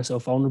sharing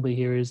myself vulnerably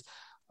here, is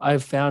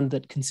I've found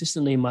that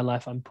consistently in my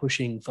life, I'm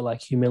pushing for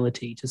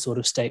humility to sort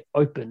of stay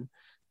open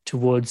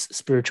towards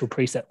spiritual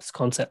precepts,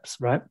 concepts,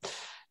 right?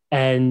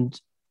 And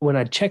when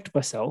I checked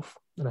myself,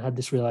 and I had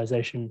this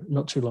realization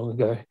not too long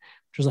ago,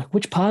 which was like,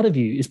 which part of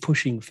you is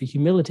pushing for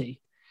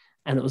humility?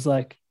 And it was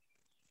like,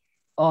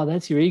 oh,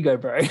 that's your ego,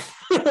 bro.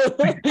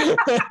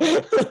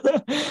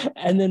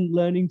 And then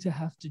learning to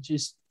have to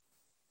just,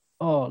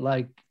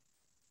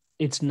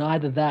 it's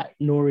neither that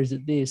nor is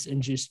it this,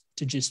 and just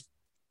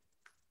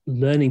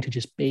learning to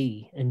just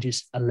be and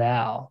just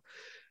allow.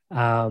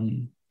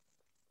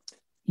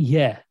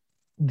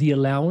 The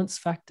allowance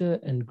factor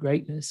and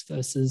greatness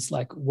versus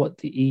what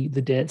the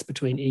dance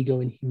between ego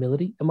and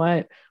humility. I'm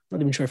not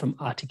even sure if I'm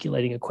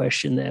articulating a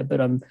question there,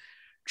 but I'm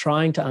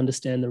trying to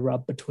understand the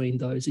rub between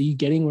those. Are you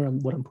getting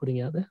what I'm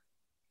putting out there?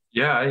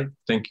 Yeah, I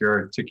think you're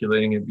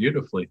articulating it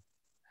beautifully.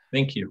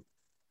 Thank you.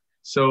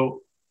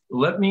 So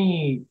let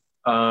me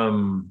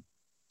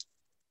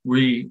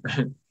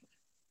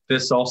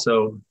this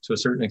also to a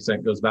certain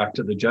extent goes back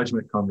to the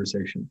judgment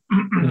conversation.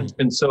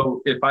 And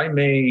so if I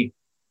may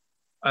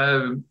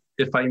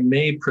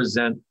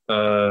present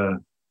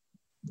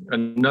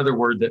another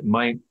word that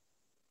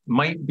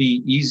might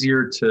be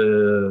easier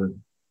to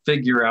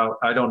figure out,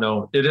 I don't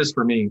know, it is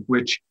for me,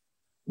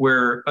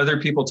 where other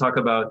people talk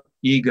about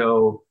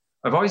ego.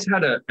 I've always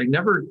had I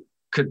never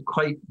could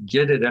quite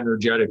get it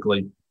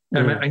energetically.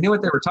 I knew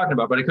what they were talking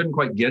about, but I couldn't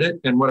quite get it.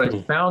 And what I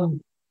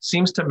found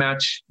seems to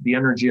match the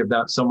energy of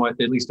that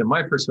somewhat, at least in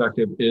my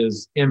perspective,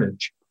 is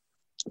image,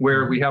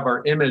 where we have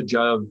our image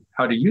of,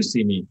 how do you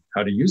see me?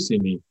 How do you see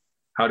me?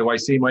 How do I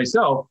see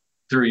myself?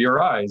 Through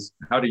your eyes.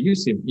 How do you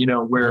see me? You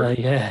know, where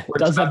it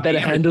does have better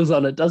handles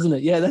on it, doesn't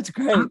it? Yeah, that's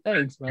great.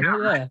 Thanks,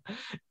 brother.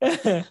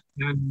 Yeah.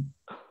 And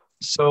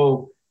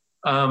so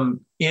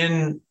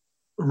in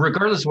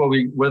regardless of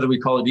whether we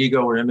call it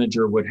ego or image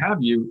or what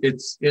have you,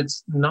 it's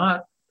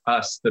not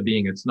us, the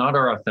being. It's not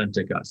our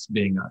authentic us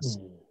being us.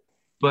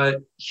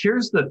 But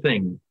here's the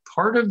thing.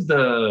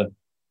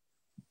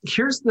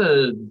 Here's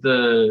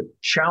the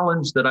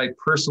challenge that I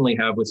personally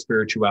have with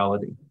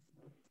spirituality.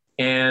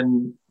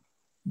 And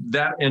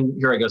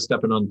here I go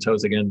stepping on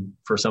toes again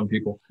for some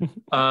people.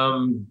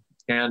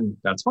 And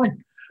that's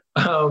fine.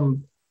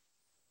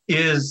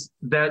 Is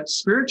that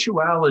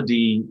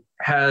spirituality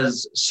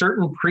has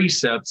certain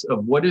precepts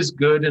of what is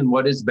good and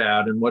what is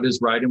bad and what is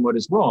right and what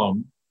is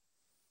wrong.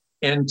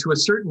 And to a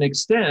certain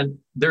extent,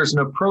 there's an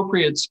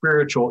appropriate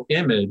spiritual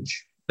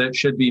image that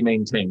should be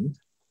maintained.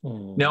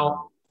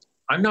 Now,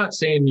 I'm not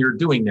saying you're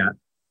doing that.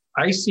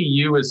 I see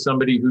you as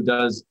somebody who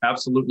does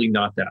absolutely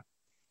not that.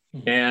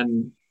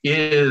 And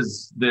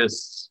is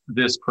this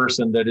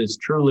person that is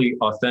truly,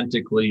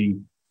 authentically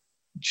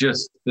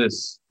just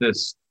this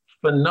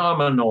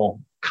phenomenal,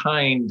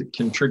 kind,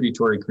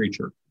 contributory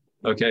creature.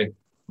 Okay,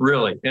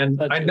 really.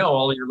 And I know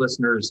all of your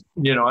listeners,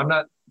 I'm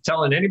not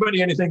telling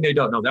anybody anything they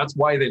don't know. That's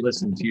why they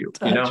listen to you,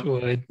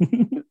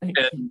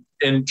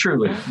 and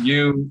truly,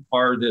 you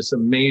are this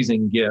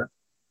amazing gift.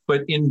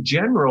 But in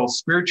general,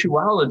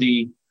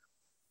 spirituality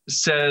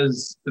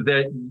says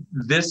that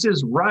this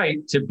is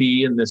right to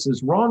be and this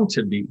is wrong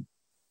to be.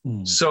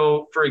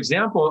 So, for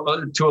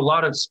example, to a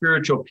lot of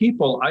spiritual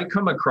people, I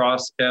come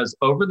across as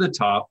over the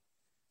top.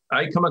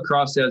 I come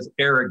across as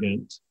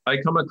arrogant. I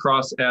come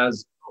across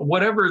as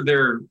whatever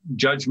their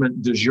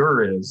judgment du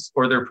jour is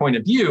or their point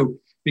of view,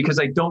 because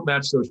I don't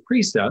match those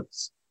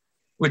precepts,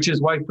 which is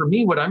why for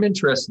me, what I'm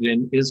interested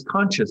in is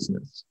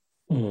consciousness.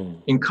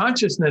 In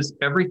consciousness,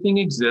 everything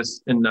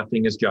exists and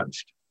nothing is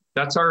judged.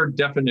 That's our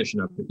definition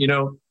of it.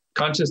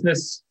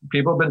 Consciousness,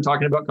 people have been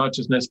talking about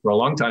consciousness for a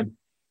long time.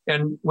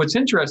 And what's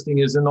interesting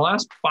is in the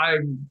last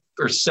 5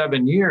 or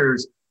 7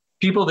 years,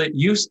 people that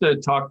used to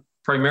talk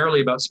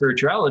primarily about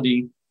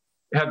spirituality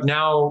have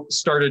now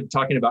started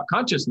talking about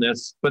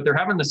consciousness, but they're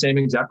having the same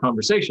exact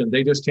conversation.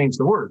 They just changed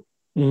the word.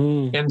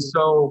 And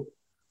so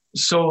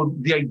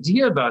the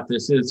idea about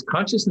this is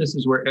consciousness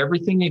is where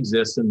everything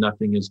exists and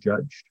nothing is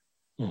judged.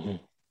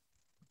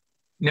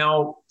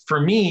 Now,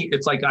 for me,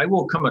 it's like I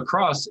will come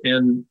across,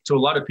 and to a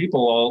lot of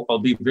people, I'll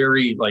be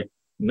very like,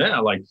 nah,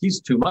 like he's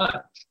too much.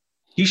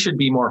 He should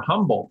be more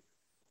humble.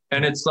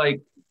 And it's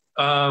like,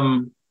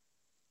 I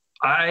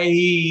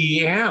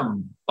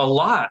am a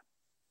lot,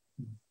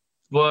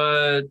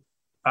 but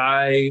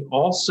I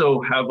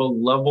also have a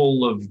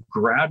level of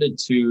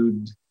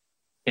gratitude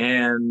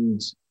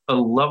and a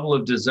level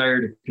of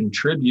desire to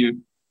contribute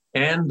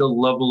and a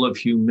level of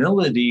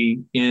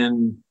humility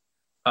in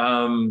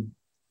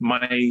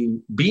my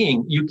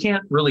being. You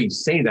can't really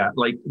say that,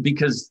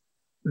 because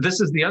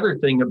this is the other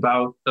thing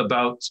about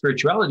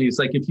spirituality. It's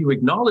like if you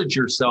acknowledge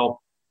yourself,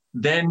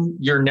 then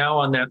you're now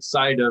on that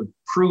side of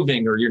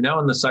proving, or you're now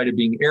on the side of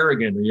being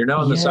arrogant, or you're now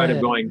on the side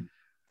of going,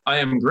 I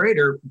am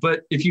greater.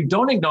 But if you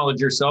don't acknowledge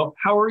yourself,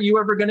 how are you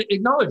ever going to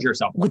acknowledge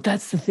yourself? Well,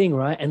 that's the thing,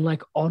 right? And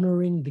like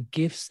honoring the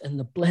gifts and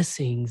the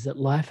blessings that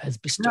life has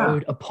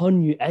bestowed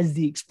upon you as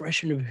the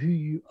expression of who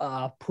you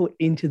are put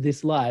into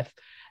this life.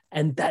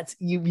 And that's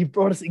you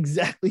brought us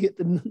exactly at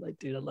the, like,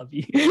 dude, I love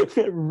you,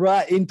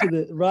 right into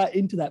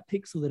that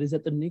pixel that is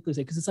at the nucleus,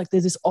 because it's like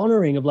there's this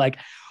honoring of like,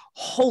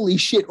 holy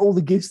shit, all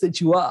the gifts that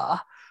you are.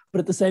 But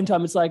at the same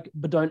time, it's like,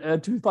 but don't err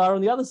too far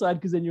on the other side,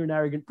 because then you're an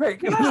arrogant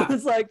prick.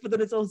 It's like, but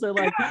then it's also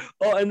like,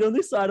 oh, and on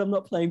this side, I'm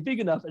not playing big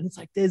enough. And it's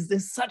like,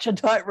 there's such a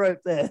tightrope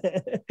there.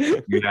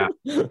 Yeah.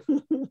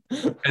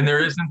 And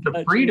there isn't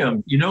the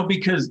freedom,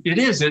 because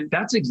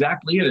that's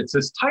exactly it. It's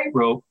this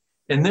tightrope.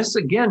 And this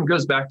again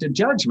goes back to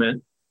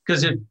judgment,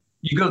 because if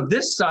you go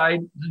this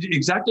side,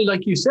 exactly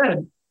like you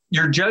said,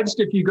 you're judged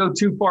if you go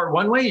too far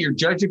one way, you're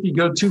judged if you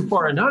go too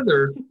far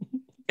another.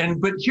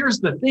 But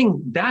here's the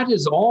thing, that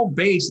is all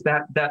based,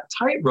 that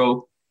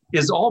tightrope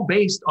is all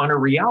based on a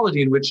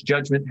reality in which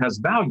judgment has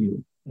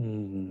value.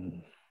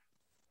 And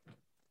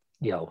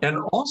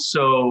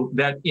also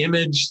that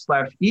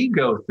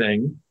image/ego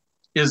thing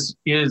is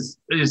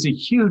a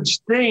huge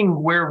thing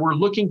where we're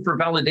looking for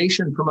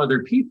validation from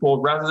other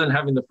people rather than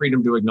having the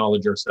freedom to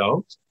acknowledge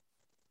ourselves.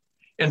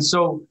 And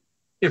so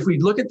if we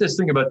look at this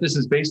thing about this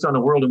is based on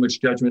a world in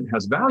which judgment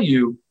has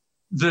value,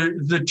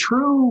 the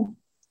true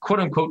quote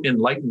unquote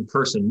enlightened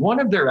person, one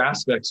of their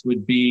aspects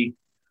would be,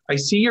 I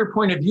see your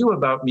point of view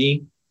about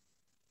me.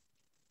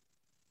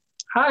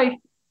 Hi.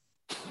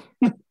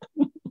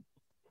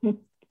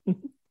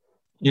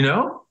 You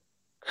know,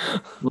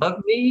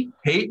 love me,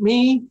 hate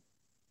me,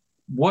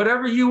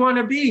 whatever you want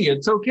to be.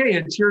 It's okay.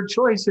 It's your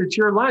choice. It's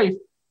your life.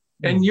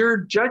 And your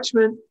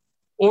judgment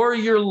or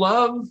your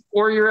love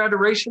or your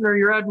adoration or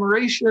your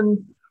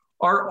admiration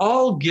are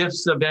all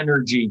gifts of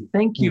energy.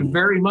 Thank you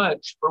very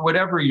much for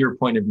whatever your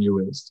point of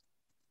view is.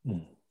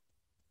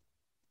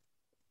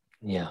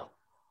 Yeah.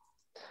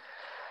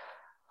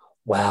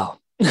 Wow.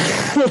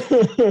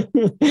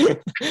 I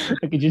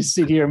could just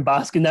sit here and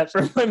bask in that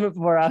for a moment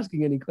before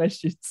asking any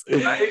questions.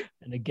 Right?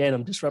 And again,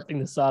 I'm disrupting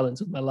the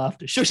silence with my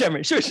laughter. Shush,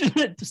 Emrit, shush.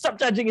 Stop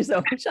judging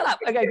yourself. Shut up.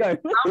 Okay, go.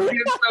 Stop being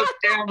so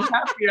damn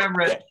happy,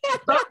 Emrit.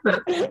 Stop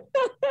it.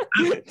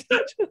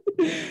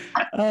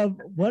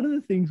 One of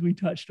the things we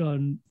touched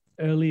on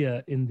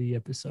earlier in the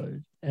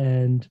episode,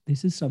 and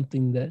this is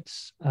something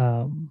that's,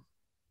 I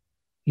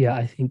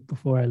think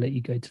before I let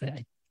you go today,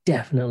 I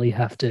definitely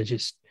have to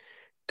just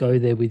go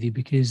there with you,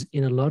 because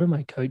in a lot of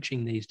my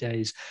coaching these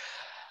days,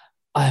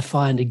 I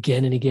find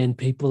again and again,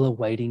 people are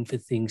waiting for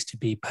things to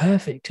be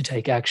perfect to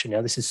take action.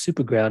 Now, this is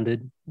super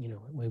grounded,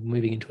 we're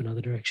moving into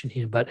another direction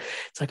here, but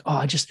it's like,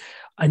 I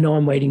know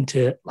I'm waiting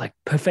to like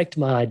perfect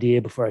my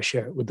idea before I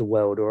share it with the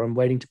world, or I'm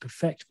waiting to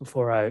perfect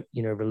before I,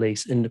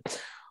 release. And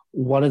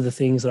one of the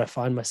things that I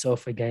find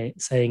myself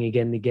saying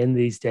again and again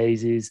these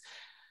days is,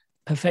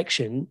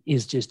 perfection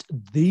is just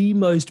the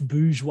most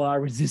bourgeois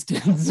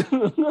resistance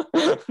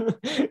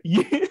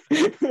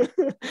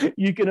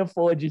you can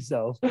afford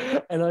yourself.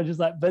 And I'm just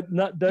like, but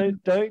no,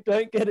 don't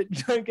get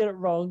it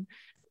wrong.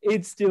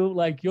 It's still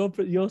like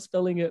you're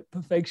spelling it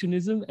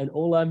perfectionism, and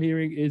all I'm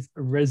hearing is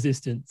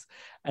resistance.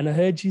 And I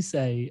heard you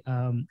say,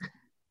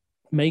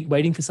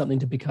 waiting for something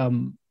to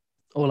become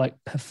or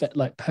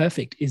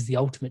perfect is the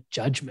ultimate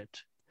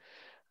judgment.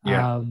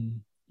 Yeah.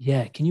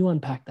 Can you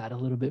unpack that a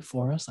little bit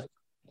for us?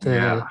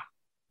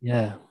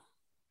 Yeah.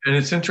 And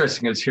it's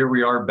interesting, as here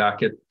we are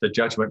back at the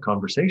judgment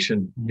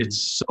conversation.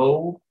 It's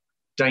so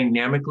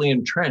dynamically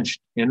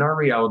entrenched in our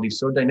reality,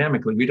 so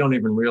dynamically, we don't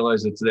even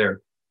realize it's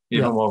there,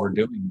 even while we're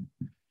doing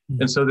it.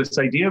 And so this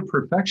idea of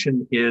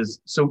perfection is,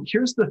 so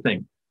here's the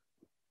thing.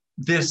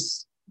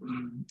 There's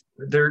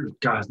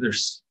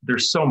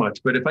so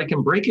much, but if I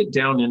can break it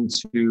down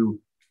into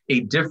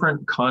a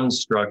different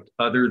construct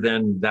other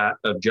than that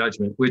of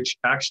judgment, which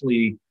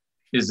actually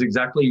is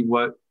exactly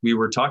what we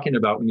were talking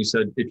about when you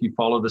said, if you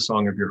follow the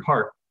song of your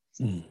heart,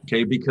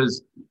 okay?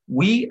 Because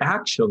we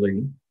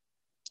actually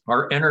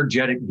are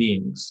energetic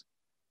beings.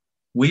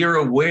 We are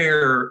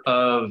aware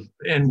of,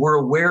 and we're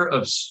aware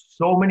of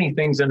so many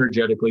things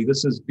energetically.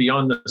 This is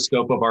beyond the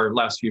scope of our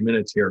last few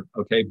minutes here,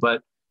 okay?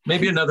 But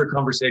maybe another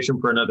conversation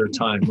for another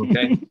time,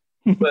 okay?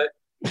 But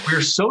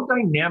we're so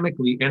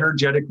dynamically,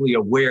 energetically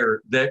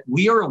aware that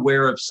we are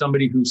aware of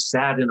somebody who's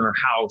sad in our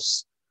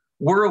house.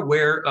 We're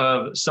aware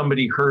of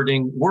somebody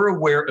hurting. We're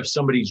aware of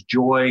somebody's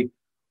joy.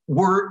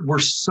 We're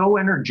so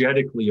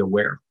energetically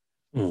aware.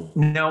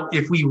 Now,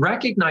 if we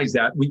recognize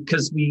that,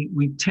 because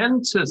we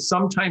tend to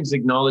sometimes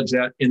acknowledge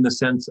that in the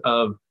sense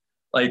of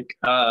like,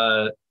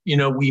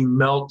 we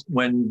melt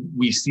when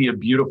we see a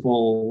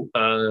beautiful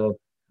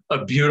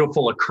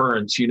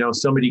occurrence,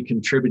 somebody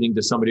contributing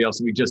to somebody else,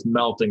 and we just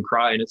melt and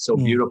cry, and it's so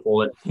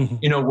beautiful. And,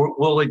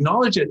 we'll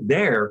acknowledge it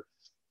there.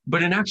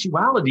 But in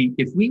actuality,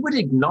 if we would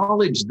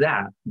acknowledge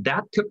that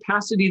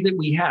capacity that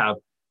we have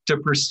to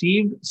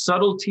perceive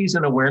subtleties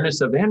and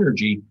awareness of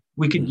energy,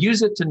 we could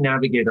use it to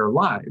navigate our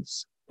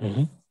lives,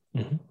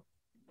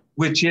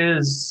 which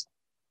is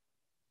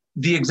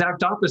the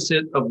exact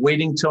opposite of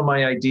waiting till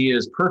my idea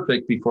is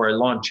perfect before I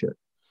launch it.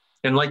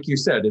 And like you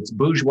said, it's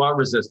bourgeois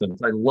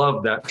resistance. I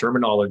love that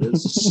terminology.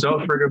 It's so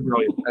friggin'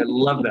 brilliant. I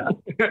love that.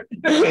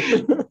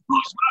 Bourgeois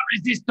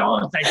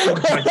resistance.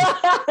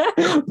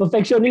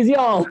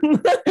 Perfectionism.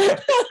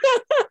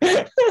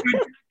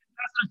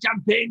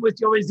 Champagne with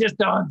your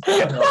resistance.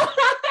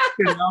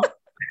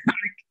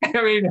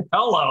 I mean,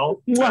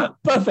 hello.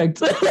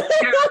 Perfect.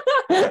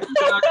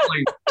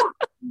 Exactly.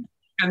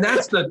 And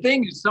that's the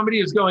thing, is somebody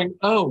is going,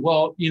 oh,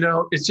 well,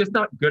 it's just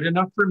not good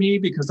enough for me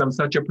because I'm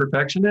such a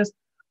perfectionist.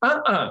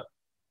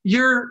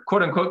 You're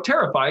quote unquote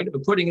terrified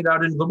of putting it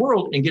out into the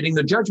world and getting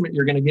the judgment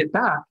you're going to get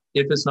back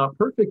if it's not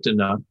perfect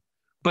enough.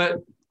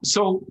 But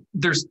so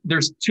there's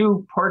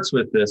two parts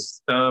with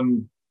this.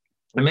 And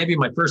maybe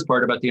my first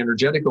part about the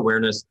energetic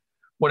awareness,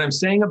 what I'm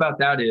saying about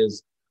that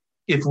is,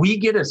 if we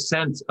get a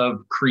sense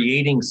of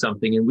creating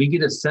something and we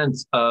get a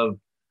sense of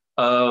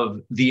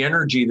the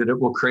energy that it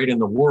will create in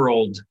the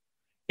world,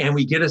 and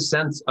we get a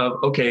sense of,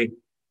 okay,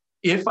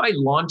 if I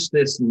launch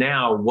this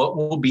now, what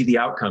will be the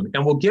outcome?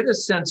 And we'll get a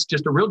sense,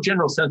 just a real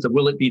general sense of,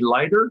 will it be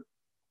lighter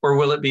or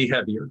will it be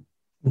heavier?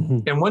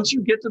 And once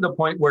you get to the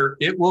point where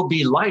it will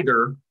be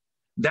lighter,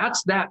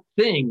 that's that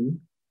thing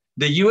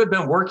that you have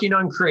been working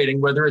on creating,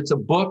 whether it's a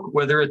book,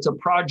 whether it's a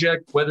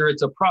project, whether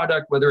it's a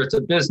product, whether it's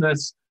a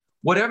business,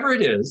 whatever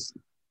it is,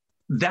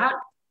 that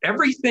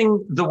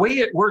everything, the way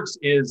it works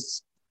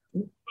is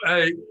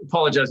I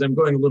apologize. I'm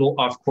going a little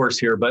off course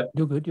here, but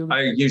You're good.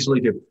 I usually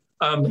do.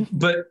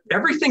 But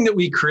everything that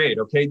we create,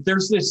 okay,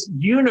 there's this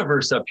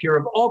universe up here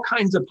of all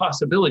kinds of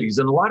possibilities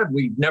and a lot of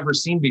we've never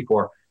seen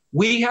before.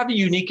 We have a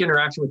unique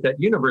interaction with that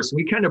universe.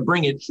 We kind of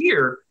bring it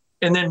here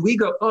and then we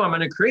go, oh, I'm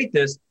going to create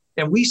this.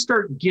 And we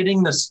start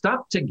getting the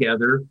stuff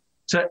together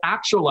to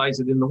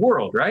actualize it in the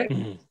world, right?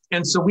 Mm-hmm.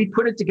 And so we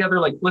put it together,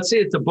 like, let's say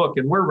it's a book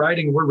and we're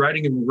writing.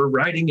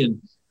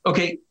 And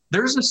okay,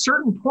 there's a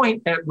certain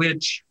point at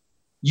which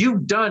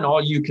you've done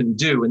all you can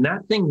do. And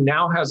that thing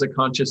now has a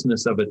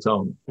consciousness of its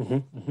own.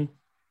 Mm-hmm, mm-hmm.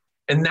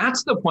 And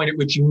that's the point at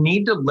which you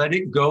need to let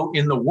it go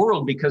in the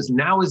world because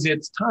now is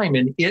its time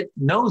and it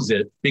knows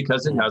it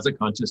because it has a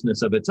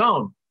consciousness of its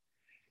own.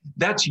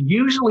 That's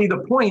usually the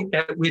point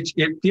at which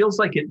it feels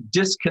like it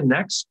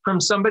disconnects from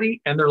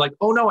somebody and they're like,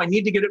 oh no, I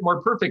need to get it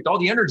more perfect. All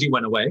the energy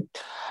went away.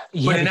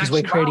 Yeah, because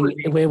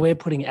we're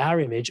putting our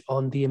image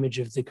on the image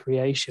of the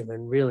creation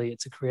and really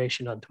it's a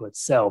creation unto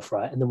itself,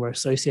 right? And then we're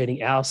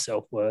associating our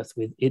self-worth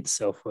with its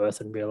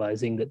self-worth and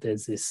realizing that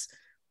there's this.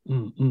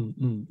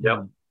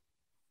 Yep.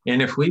 And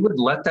if we would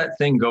let that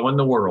thing go in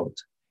the world,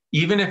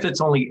 even if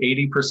it's only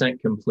 80%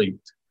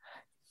 complete,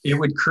 it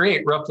would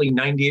create roughly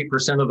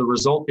 98% of the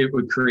result it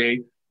would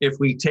create if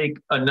we take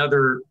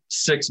another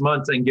 6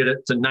 months and get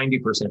it to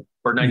 90%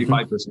 or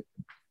 95%.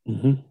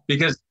 Mm-hmm.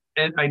 Because,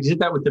 and I did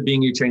that with the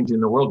Being You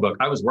Changing the World book.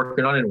 I was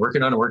working on it.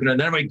 And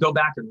then I would go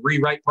back and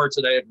rewrite parts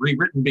that I had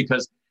rewritten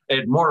because I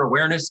had more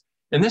awareness.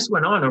 And this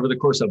went on over the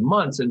course of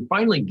months. And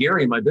finally,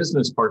 Gary, my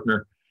business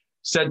partner,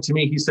 said to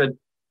me, he said,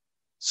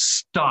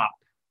 stop.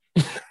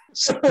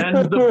 Send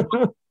the book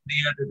to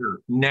the editor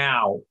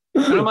now.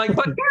 And I'm like,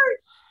 but Gary,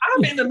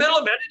 I'm in the middle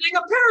of editing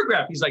a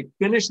paragraph. He's like,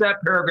 finish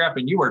that paragraph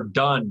and you are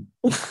done.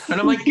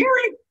 And I'm like,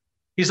 Gary,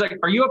 he's like,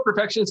 are you a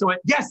perfectionist? I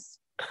went, yes,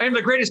 I am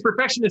the greatest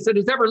perfectionist that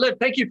has ever lived.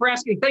 Thank you for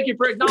asking. Thank you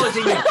for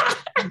acknowledging me.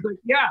 He's like,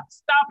 yeah,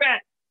 stop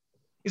it.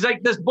 He's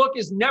like, this book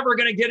is never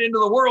going to get into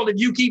the world if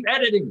you keep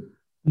editing.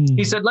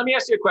 He said, let me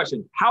ask you a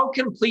question. How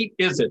complete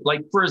is it?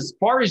 Like for as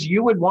far as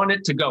you would want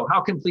it to go,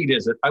 how complete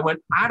is it? I went,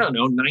 I don't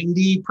know,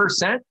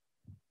 90%,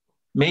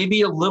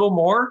 maybe a little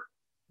more.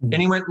 And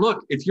he went,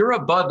 look, if you're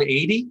above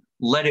 80,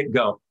 let it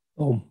go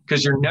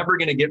because you're never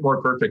going to get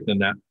more perfect than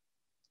that.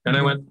 And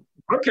I went,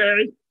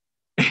 okay.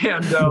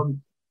 And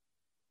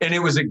it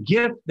was a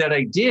gift that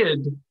I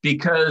did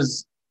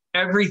because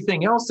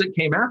everything else that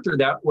came after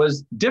that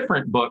was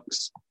different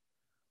books.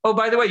 Oh,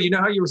 by the way, you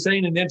know how you were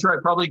saying in the intro, I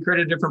probably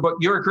created a different book.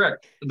 You were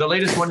correct. The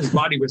latest one is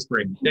Body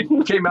Whispering.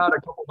 It came out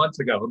about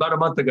a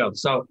month ago.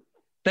 So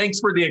thanks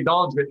for the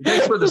acknowledgement.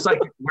 Thanks for the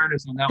psychic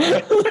awareness on that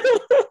one.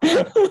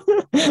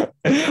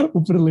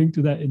 We'll put a link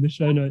to that in the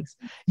show notes.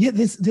 Yeah,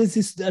 there's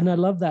this, and I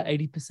love that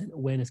 80%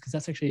 awareness because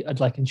that's actually, I'd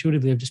like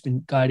intuitively, I've just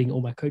been guiding all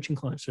my coaching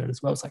clients through it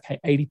as well. It's like, hey,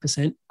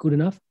 80% good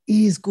enough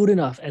is good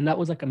enough. And that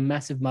was like a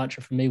massive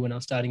mantra for me when I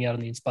was starting out on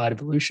the Inspired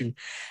Evolution.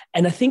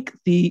 And I think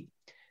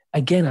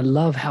again, I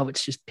love how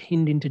it's just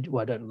pinned into,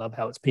 well, I don't love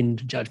how it's pinned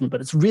into judgment,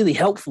 but it's really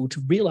helpful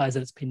to realize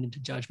that it's pinned into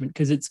judgment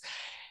because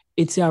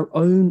it's our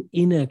own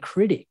inner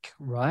critic,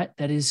 right?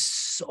 That is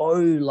so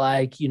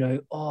like,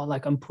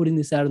 like I'm putting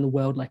this out in the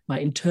world, like my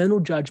internal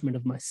judgment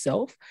of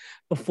myself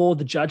before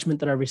the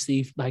judgment that I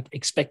receive, like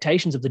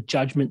expectations of the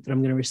judgment that I'm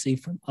going to receive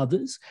from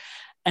others.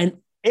 And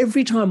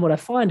every time what I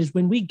find is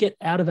when we get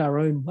out of our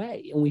own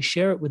way and we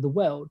share it with the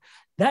world,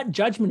 that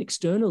judgment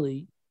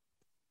externally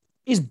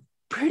is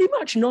pretty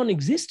much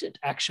non-existent,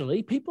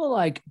 actually. People are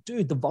like,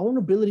 dude, the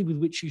vulnerability with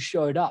which you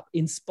showed up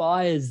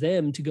inspires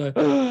them to go,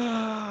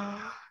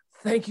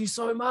 thank you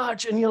so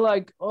much. And you're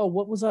like, oh,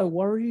 what was I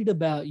worried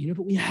about?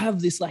 But we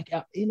have this like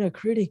our inner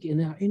critic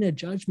and our inner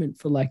judgment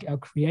for like our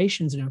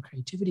creations and our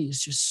creativity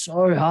is just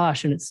so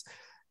harsh. And it's,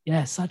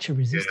 such a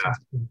resistance,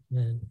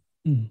 man.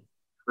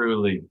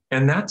 Truly.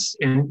 And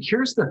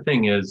here's the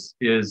thing is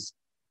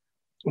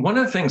one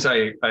of the things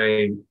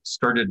I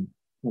started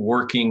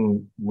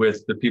working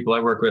with the people I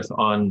work with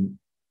on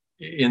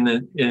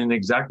in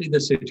exactly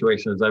this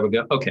situation is I would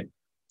go, okay,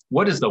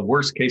 what is the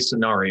worst case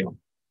scenario?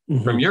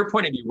 Mm-hmm. From your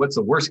point of view, what's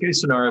the worst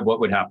case scenario of what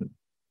would happen?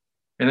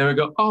 And then we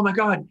go, oh my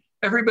God,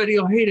 everybody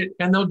will hate it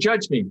and they'll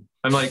judge me.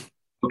 I'm like,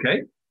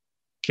 okay,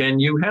 can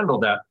you handle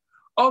that?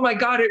 Oh my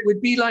God, it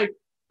would be like,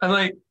 I'm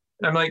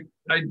like,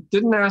 I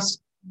didn't ask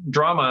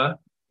drama.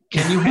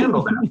 Can you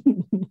handle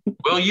that?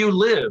 Will you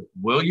live?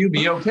 Will you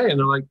be okay? And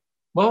they're like,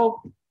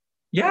 well,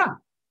 yeah.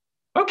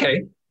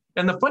 Okay.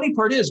 And the funny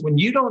part is when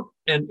you don't,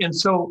 and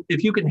so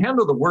if you can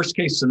handle the worst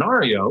case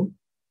scenario,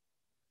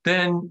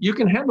 then you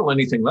can handle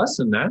anything less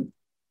than that.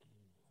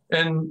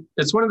 And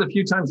it's one of the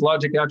few times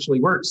logic actually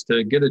works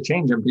to get a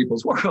change in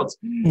people's worlds,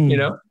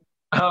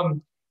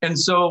 And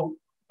so,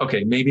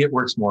 okay, maybe it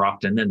works more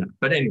often than that.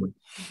 But anyway,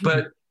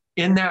 but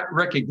in that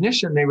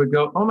recognition, they would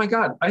go, oh my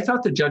God, I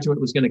thought the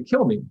judgment was going to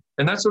kill me.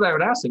 And that's what I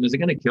would ask them. Is it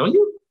going to kill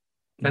you?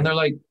 And they're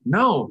like,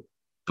 no,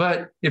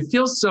 but it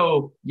feels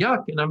so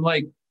yuck. And I'm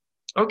like,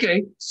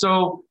 okay,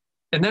 so,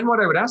 and then what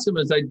I would ask them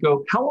is I'd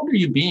go, how old are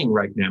you being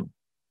right now?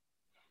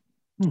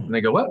 And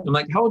they go, what? I'm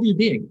like, how old are you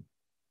being?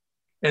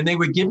 and they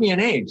would give me an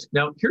age.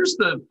 Now, here's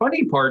the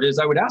funny part is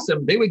I would ask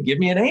them, they would give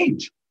me an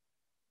age.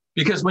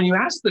 Because when you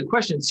ask the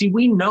question, see,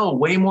 we know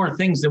way more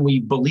things than we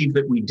believe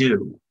that we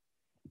do.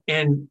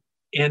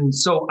 And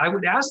so I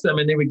would ask them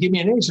and they would give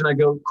me an age and I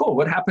go, cool,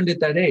 what happened at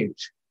that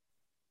age?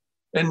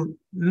 And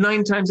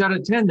 9 times out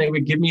of 10, they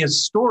would give me a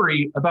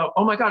story about,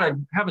 oh my God, I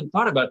haven't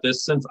thought about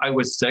this since I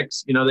was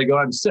 6. You know, they go,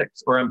 I'm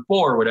 6 or I'm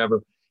 4 or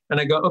whatever. And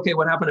I go, okay,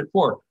 what happened at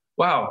 4?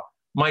 Wow,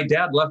 my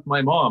dad left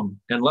my mom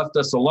and left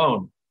us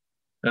alone.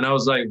 And I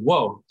was like,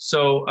 whoa.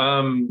 So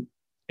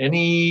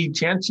any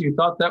chance you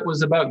thought that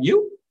was about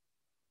you?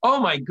 Oh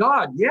my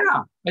God,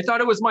 yeah. I thought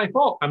it was my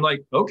fault. I'm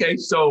like, okay,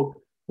 so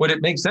would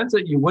it make sense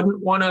that you wouldn't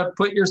want to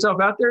put yourself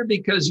out there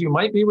because you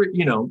might be,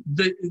 you know,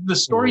 the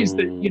stories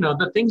that, you know,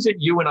 the things that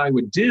you and I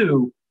would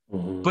do,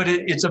 but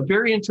it's a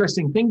very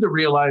interesting thing to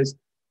realize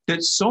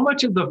that so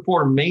much of the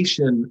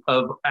formation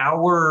of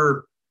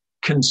our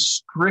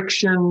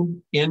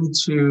constriction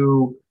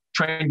into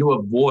trying to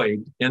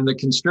avoid and the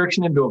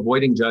constriction into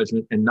avoiding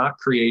judgment and not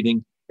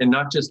creating and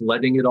not just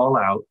letting it all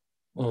out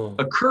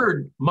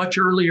occurred much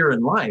earlier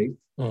in life.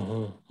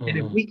 And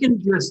if we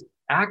can just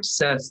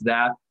access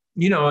that,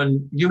 you know,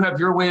 and you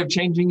have your way of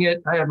changing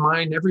it, I have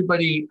mine,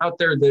 everybody out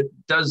there that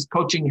does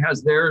coaching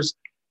has theirs.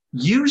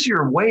 Use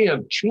your way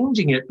of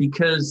changing it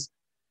because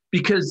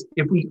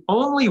if we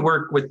only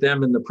work with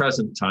them in the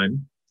present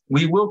time,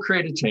 we will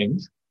create a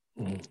change.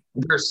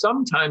 There's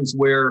some times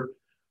where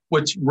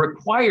what's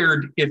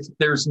required, if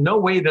there's no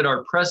way that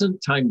our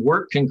present time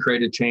work can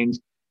create a change,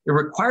 it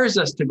requires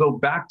us to go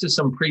back to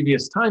some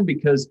previous time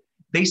because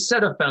they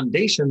set a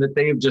foundation that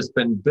they have just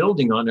been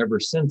building on ever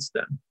since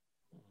then.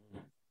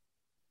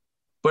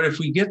 But if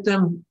we get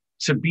them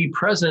to be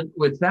present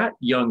with that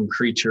young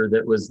creature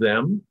that was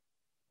them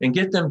and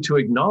get them to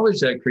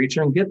acknowledge that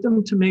creature and get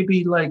them to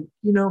maybe like,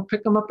 you know,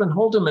 pick them up and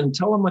hold them and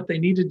tell them what they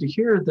needed to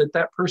hear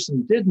that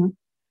person didn't,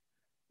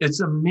 it's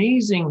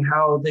amazing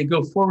how they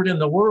go forward in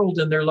the world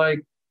and they're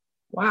like,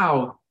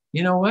 wow,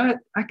 you know what?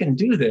 I can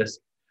do this.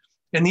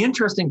 And the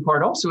interesting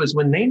part also is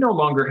when they no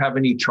longer have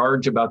any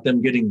charge about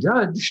them getting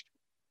judged,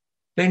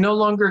 they no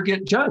longer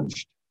get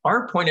judged.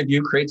 Our point of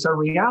view creates our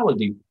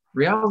reality.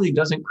 Reality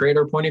doesn't create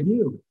our point of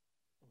view.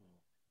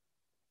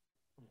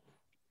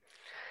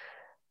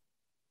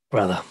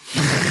 Brother,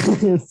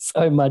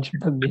 so much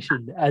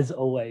permission, as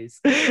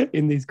always,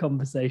 in these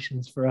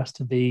conversations for us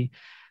to be,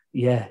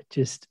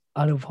 just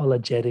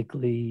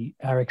unapologetically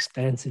our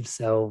expansive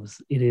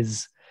selves. It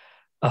is,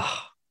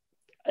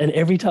 and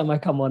every time I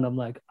come on, I'm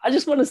like, I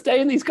just want to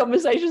stay in these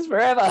conversations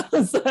forever.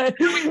 So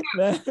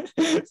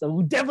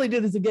we'll definitely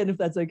do this again if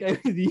that's okay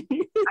with you.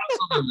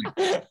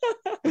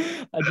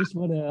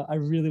 Absolutely. I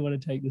really want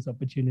to take this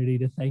opportunity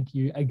to thank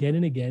you again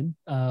and again.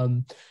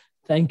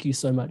 Thank you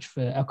so much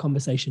for our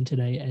conversation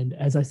today. And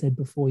as I said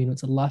before, you know,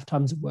 it's a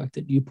lifetime's of work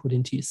that you put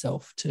into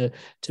yourself to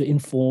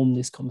inform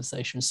this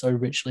conversation so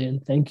richly.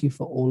 And thank you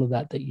for all of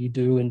that you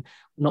do. And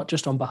not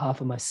just on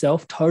behalf of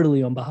myself,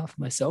 totally on behalf of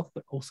myself,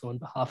 but also on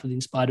behalf of the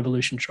Inspired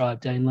Evolution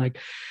Tribe, Dane. Like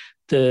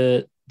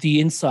the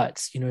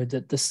insights, you know,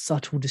 the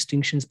subtle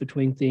distinctions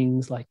between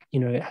things, like, you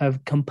know,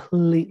 have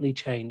completely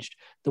changed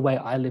the way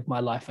I live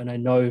my life. And I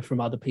know from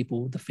other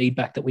people, the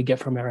feedback that we get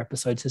from our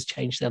episodes has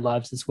changed their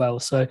lives as well.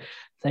 So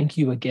thank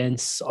you again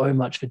so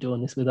much for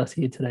doing this with us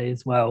here today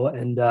as well.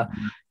 And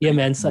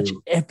man, such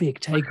epic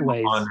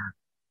takeaways.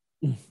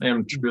 I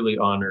am truly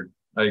honored.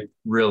 I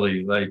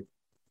really,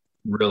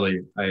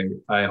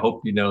 I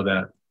hope you know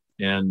that.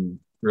 And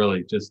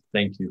really just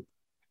thank you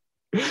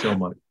so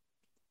much.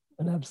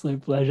 An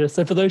absolute pleasure.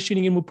 So for those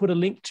tuning in, we'll put a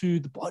link to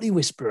the Body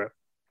Whispering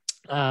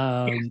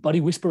into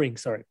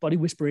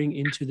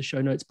the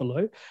show notes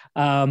below.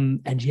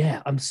 And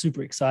yeah, I'm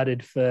super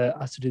excited for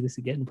us to do this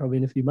again, probably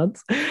in a few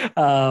months.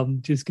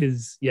 Just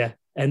because,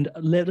 and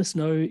let us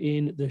know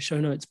in the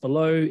show notes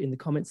below in the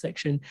comment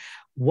section,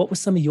 what were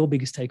some of your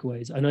biggest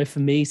takeaways? I know for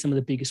me, some of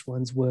the biggest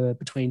ones were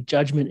between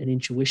judgment and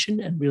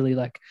intuition, and really,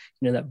 like,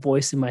 you know, that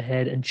voice in my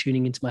head and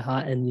tuning into my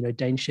heart. And, you know,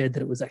 Dane shared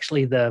that it was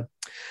actually the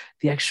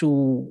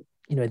actual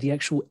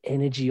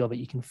energy of it.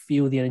 You can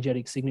feel the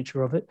energetic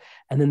signature of it.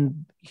 And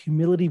then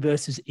humility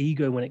versus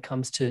ego when it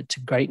comes to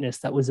greatness.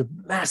 That was a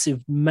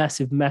massive,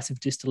 massive, massive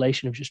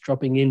distillation of just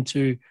dropping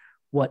into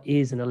what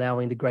is and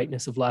allowing the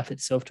greatness of life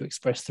itself to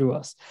express through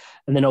us.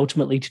 And then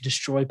ultimately to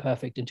destroy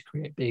perfect and to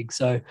create big.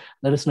 So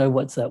let us know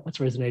what's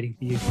resonating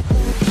for you.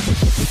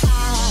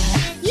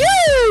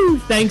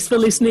 Thanks for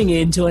listening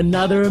in to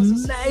another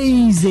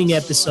amazing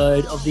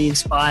episode of the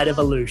Inspired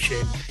Evolution.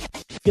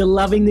 If you're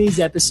loving these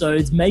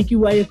episodes, make your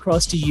way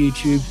across to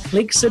YouTube,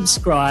 click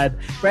subscribe.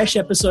 Fresh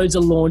episodes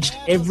are launched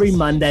every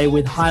Monday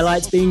with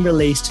highlights being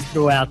released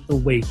throughout the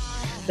week.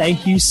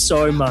 Thank you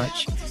so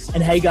much.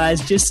 And hey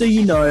guys, just so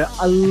you know,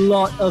 a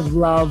lot of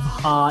love,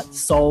 heart,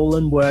 soul,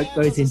 and work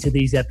goes into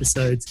these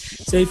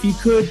episodes. So if you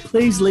could,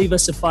 please leave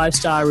us a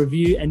 5-star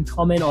review and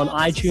comment on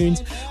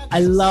iTunes.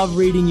 I love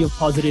reading your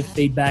positive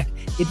feedback.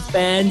 It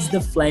fans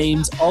the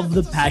flames of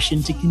the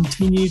passion to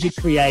continue to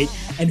create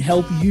and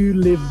help you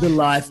live the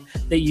life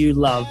that you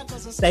love.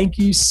 Thank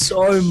you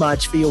so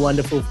much for your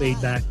wonderful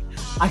feedback.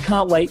 I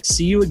can't wait to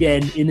see you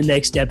again in the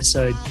next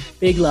episode.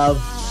 Big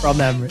love from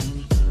Amrit.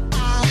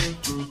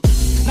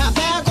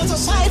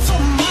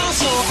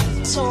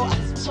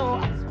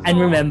 And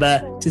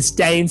remember to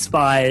stay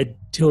inspired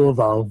to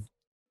evolve.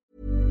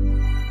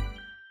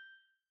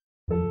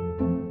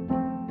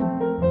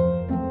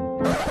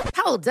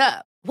 Hold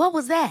up. What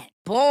was that?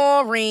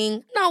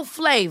 Boring. No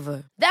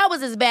flavor. That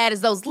was as bad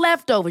as those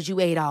leftovers you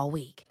ate all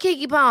week.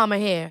 Keke Palmer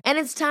here, and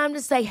it's time to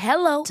say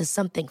hello to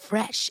something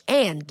fresh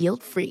and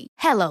guilt-free.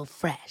 Hello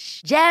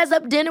Fresh. Jazz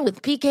up dinner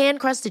with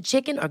pecan-crusted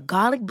chicken or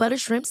garlic butter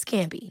shrimp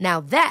scampi.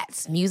 Now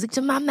that's music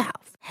to my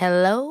mouth.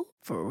 Hello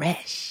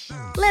Fresh.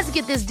 Let's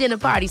get this dinner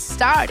party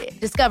started.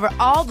 Discover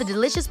all the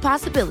delicious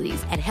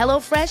possibilities at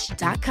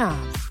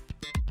HelloFresh.com.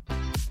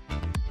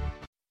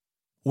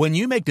 When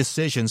you make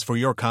decisions for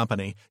your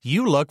company,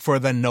 you look for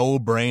the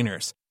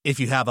no-brainers.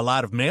 If you have a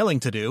lot of mailing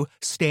to do,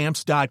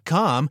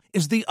 Stamps.com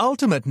is the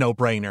ultimate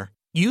no-brainer.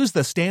 Use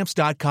the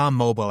Stamps.com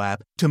mobile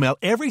app to mail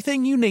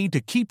everything you need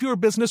to keep your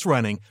business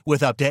running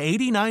with up to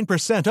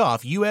 89%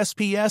 off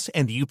USPS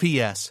and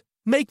UPS.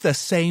 Make the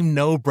same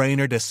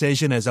no-brainer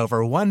decision as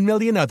over 1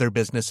 million other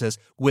businesses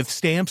with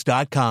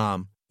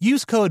Stamps.com.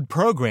 Use code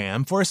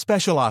PROGRAM for a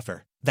special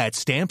offer. That's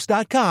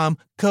Stamps.com,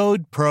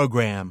 code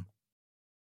PROGRAM.